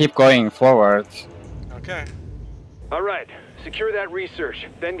just keep going forward. Okay. All right. Secure that research.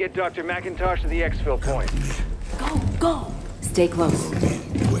 Then get Dr. McIntosh to the exfil point. Go, go! Stay close.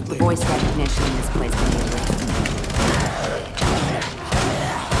 The voice recognition in this place can be erased.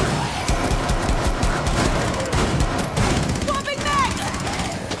 Swapping back!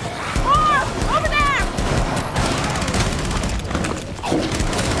 More! Over there!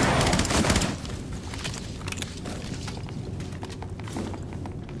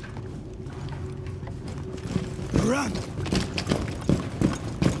 Run!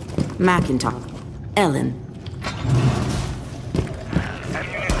 McIntosh. Ellen.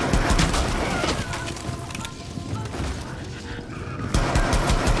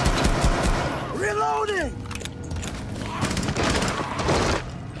 Reloading!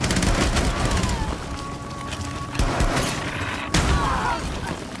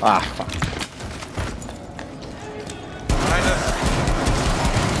 Ah, fuck. Behind us.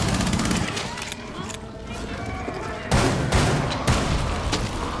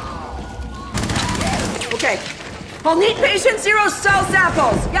 Okay. I'll need patient zero cell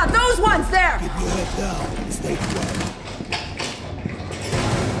samples. Yeah, those ones there. Keep your head down and stay quiet.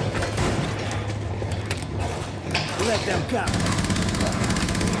 Let them come.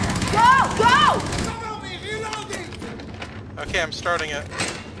 Go! Go! Okay, I'm starting it.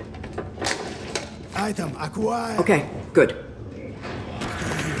 Item acquired. Okay, good.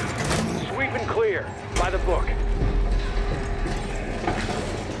 Sweep and clear. By the book.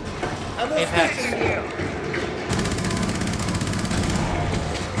 Apex.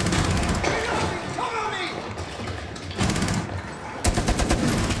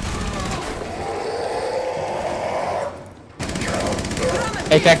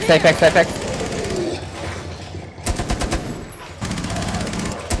 Apex, Apex, Apex.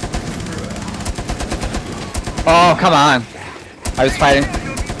 Oh, come on. I was fighting.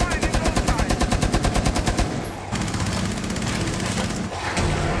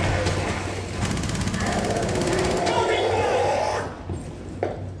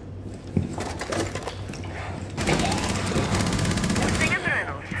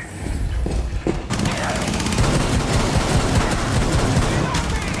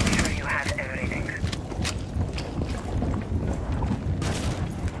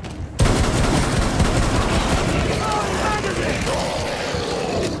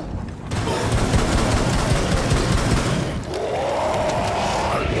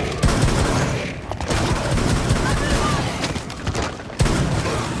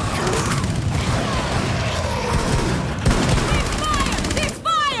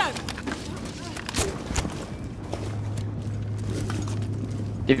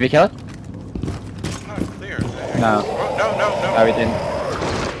 Did we kill it? Not clear. No. Oh, no. No, we didn't.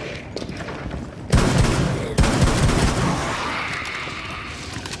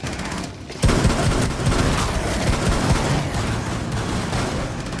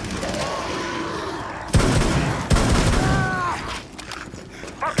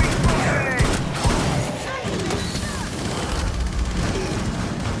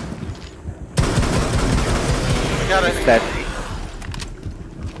 Got it. It's dead.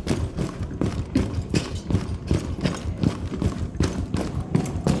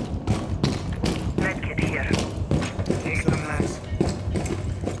 Medkit here. Take some mags.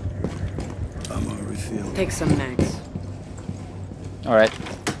 Ammo refill. Take some mags. Alright.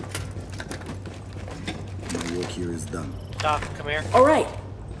 My work here is done. Doc, come here. All right.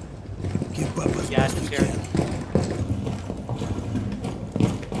 Keep up as Yeah, best it's you here. can.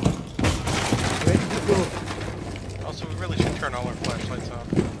 Also, we really should turn all our flashlights off.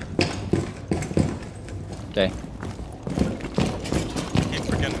 Okay. Keep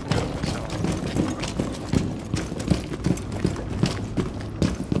forgetting to do it myself.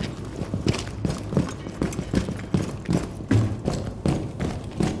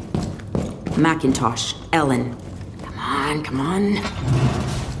 Macintosh, Ellen. Come on, come on.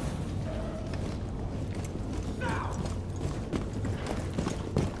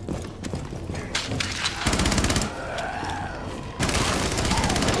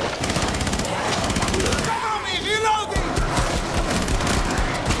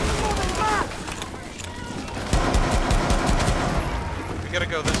 We gotta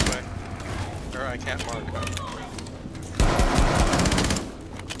go this way. Or I can't mark.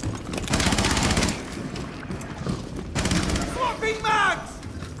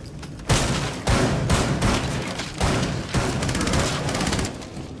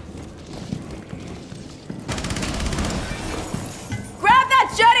 Grab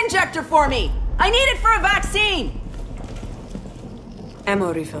that jet injector for me! I need it for a vaccine!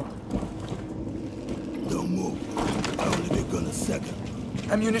 Ammo refill. Don't move. I'll only be gone a second.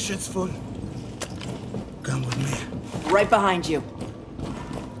 Ammunition's full. Come with me. Right behind you.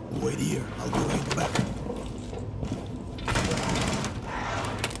 Wait here. I'll be right back.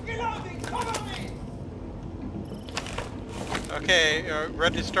 Okay,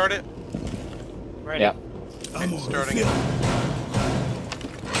 ready to start it? Ready. Yeah. Ammo starting refill.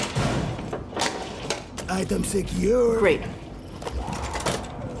 Item secure. Great.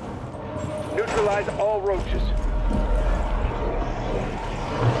 Neutralize all roaches.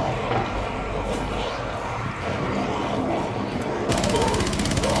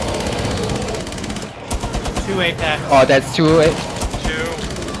 Two Apex. Oh, that's two. 2.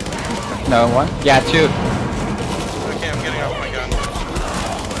 No, one? Yeah, two. Okay, I'm getting off my gun.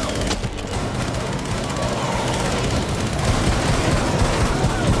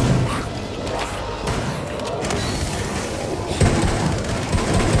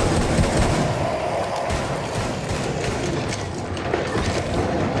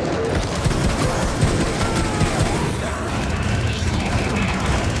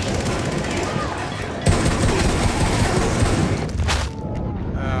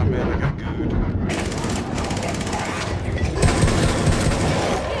 Oh man, I got good.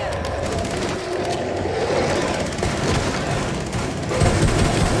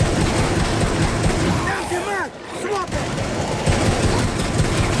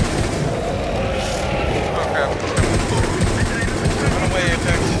 Oh crap. Run away,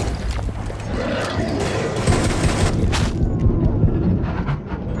 Apex.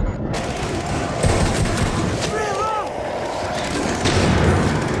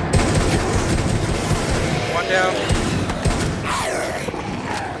 One down.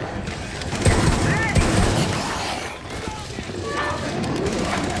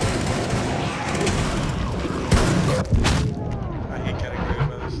 I hate getting rid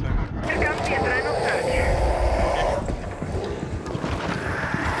of this thing. Here comes the adrenal surge.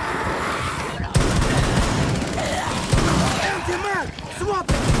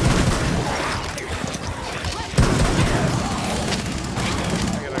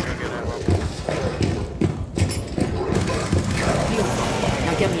 I gotta go get ammo.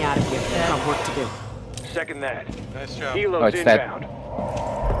 Now get me out of here. I've got work to do. Second that. Nice job. Helo's Oh, it's dead. inbound.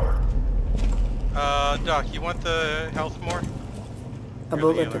 Doc, you want the health more? A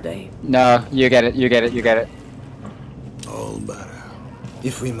bullet today. No, you get it, you get it, you get it. All better.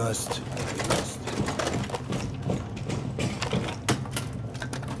 If we must, we must.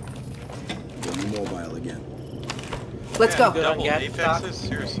 Going mobile again. Let's Man, go. Good on Double gadgets, Doc? apexes?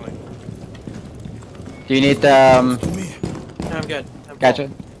 Seriously. Do you need To me. I'm good. I'm Gotcha.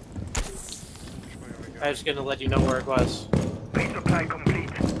 cool. I was gonna let you know where it was. Resupply complete.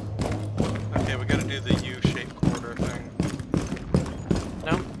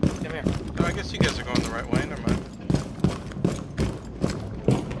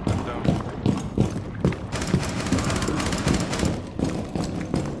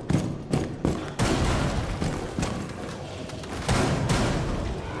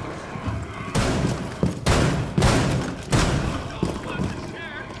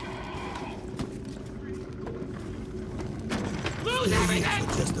 here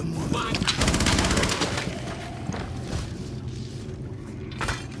for just a moment.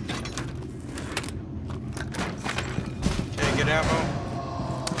 Okay, get ammo.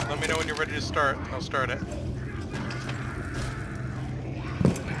 Let me know when you're ready to start. I'll start it.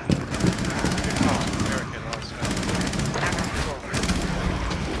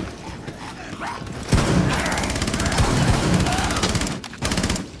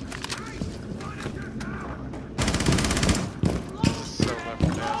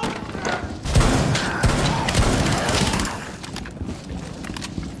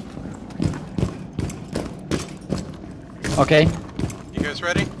 Okay. You guys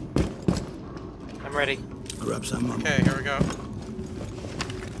ready? I'm ready. Grab some. Okay, here we go.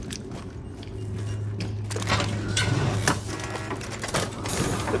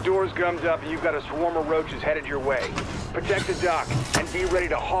 The door's gummed up and you've got a swarm of roaches headed your way. Protect the dock and be ready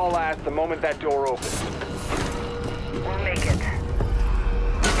to haul ass the moment that door opens. We'll make it.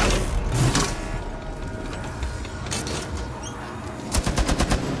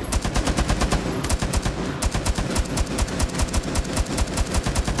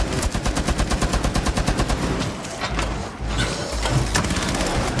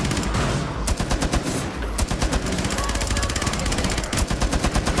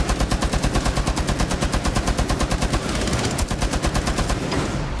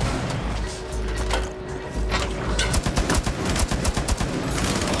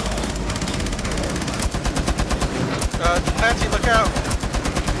 Nancy, look out!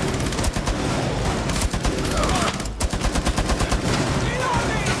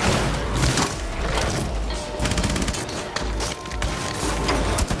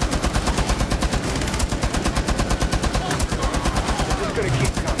 This is gonna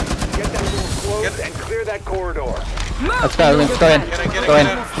keep coming. Get that door closed and clear that corridor. Let's go in. Get Go in.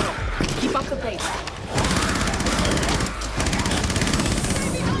 Keep up the pace.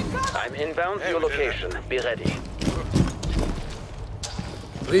 I'm inbound to Hey, your we did it. location. Be ready.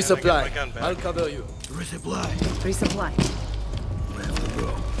 Resupply. Get my gun back. I'll cover you. Resupply. Resupply. We have to go.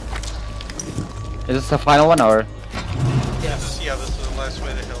 Is this the final one or? Yes. Yeah, this is the last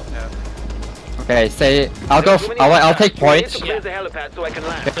way that he'll have. Okay, say I'll go. I'll take point. Clear the helipad so I can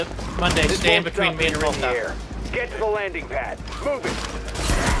land. So, Monday, stay in between me and You're in the Rolf. air. Get to the landing pad. Move it.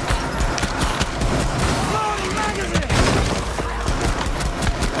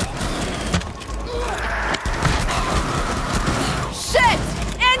 Shit!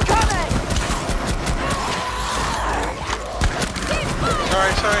 Incoming!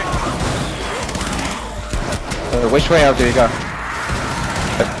 Sorry. Which way do we go?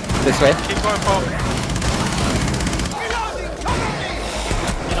 This way? Keep going, Paul. You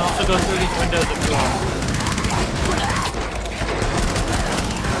can also go through these windows if you want.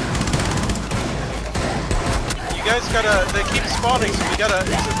 You guys gotta, they keep spawning, so we gotta,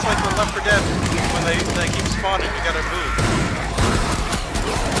 it's like we're Left 4 Dead. When they keep spawning, we gotta move.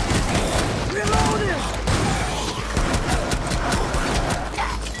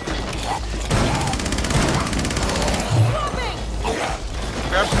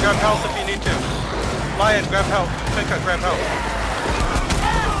 Grab health if you need to. Lion, grab health. Pinka, grab health.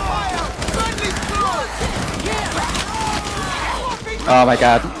 Oh my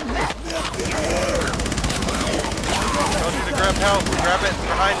god. Told you to grab health. Grab it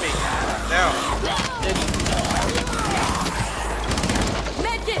behind me. Now.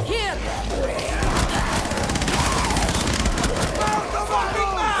 Medkit here!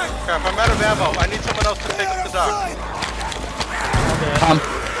 Crap, I'm out of ammo. I need someone else to take up the dock. I'm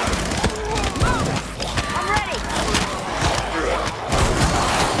ready!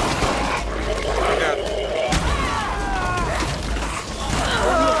 Okay.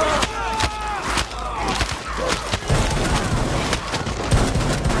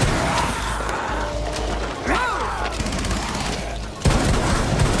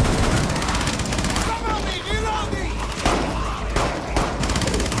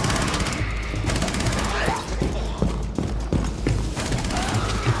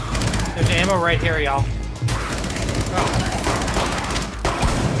 There's ammo right here, y'all.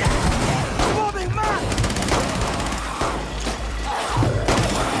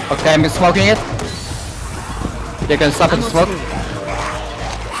 Okay, I'm smoking it. You can stop and smoke.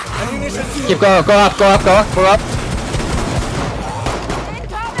 Keep going. Go up.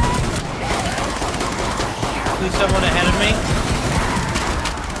 There's someone ahead of me.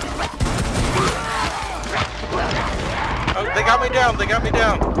 Oh, they got me down. They got me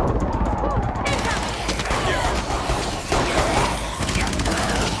down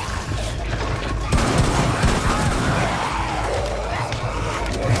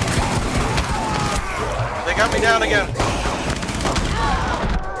again.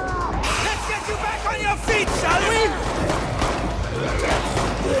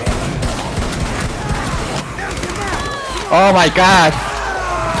 Oh my god!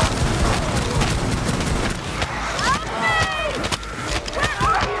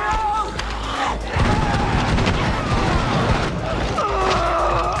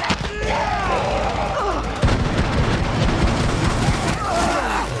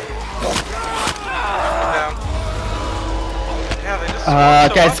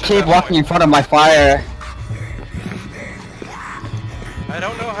 Guys, keep walking in front of my fire. I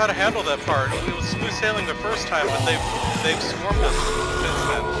don't know how to handle that part. We was smooth sailing the first time, but they've swarmed us since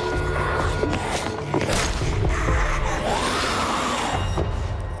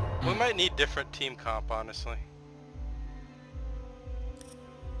then. We might need different team comp, honestly.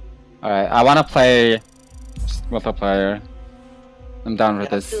 Alright, I wanna play multiplayer. I'm down with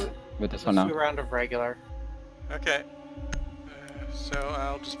this one now. Do a round of regular. Okay. So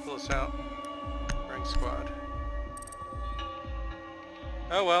I'll just pull this out. Bring squad.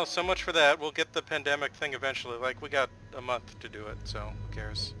 Oh well, so much for that. We'll get the pandemic thing eventually. Like, we got a month to do it, so who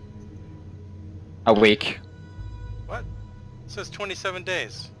cares? A week. What? It says 27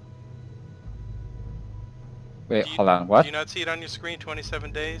 days. Wait, hold on, what? Do you not see it on your screen,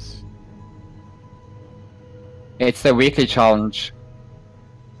 27 days? It's the weekly challenge.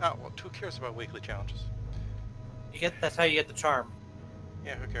 Oh, well, who cares about weekly challenges? That's how you get the charm.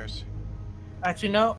 Yeah, who cares? Actually, no.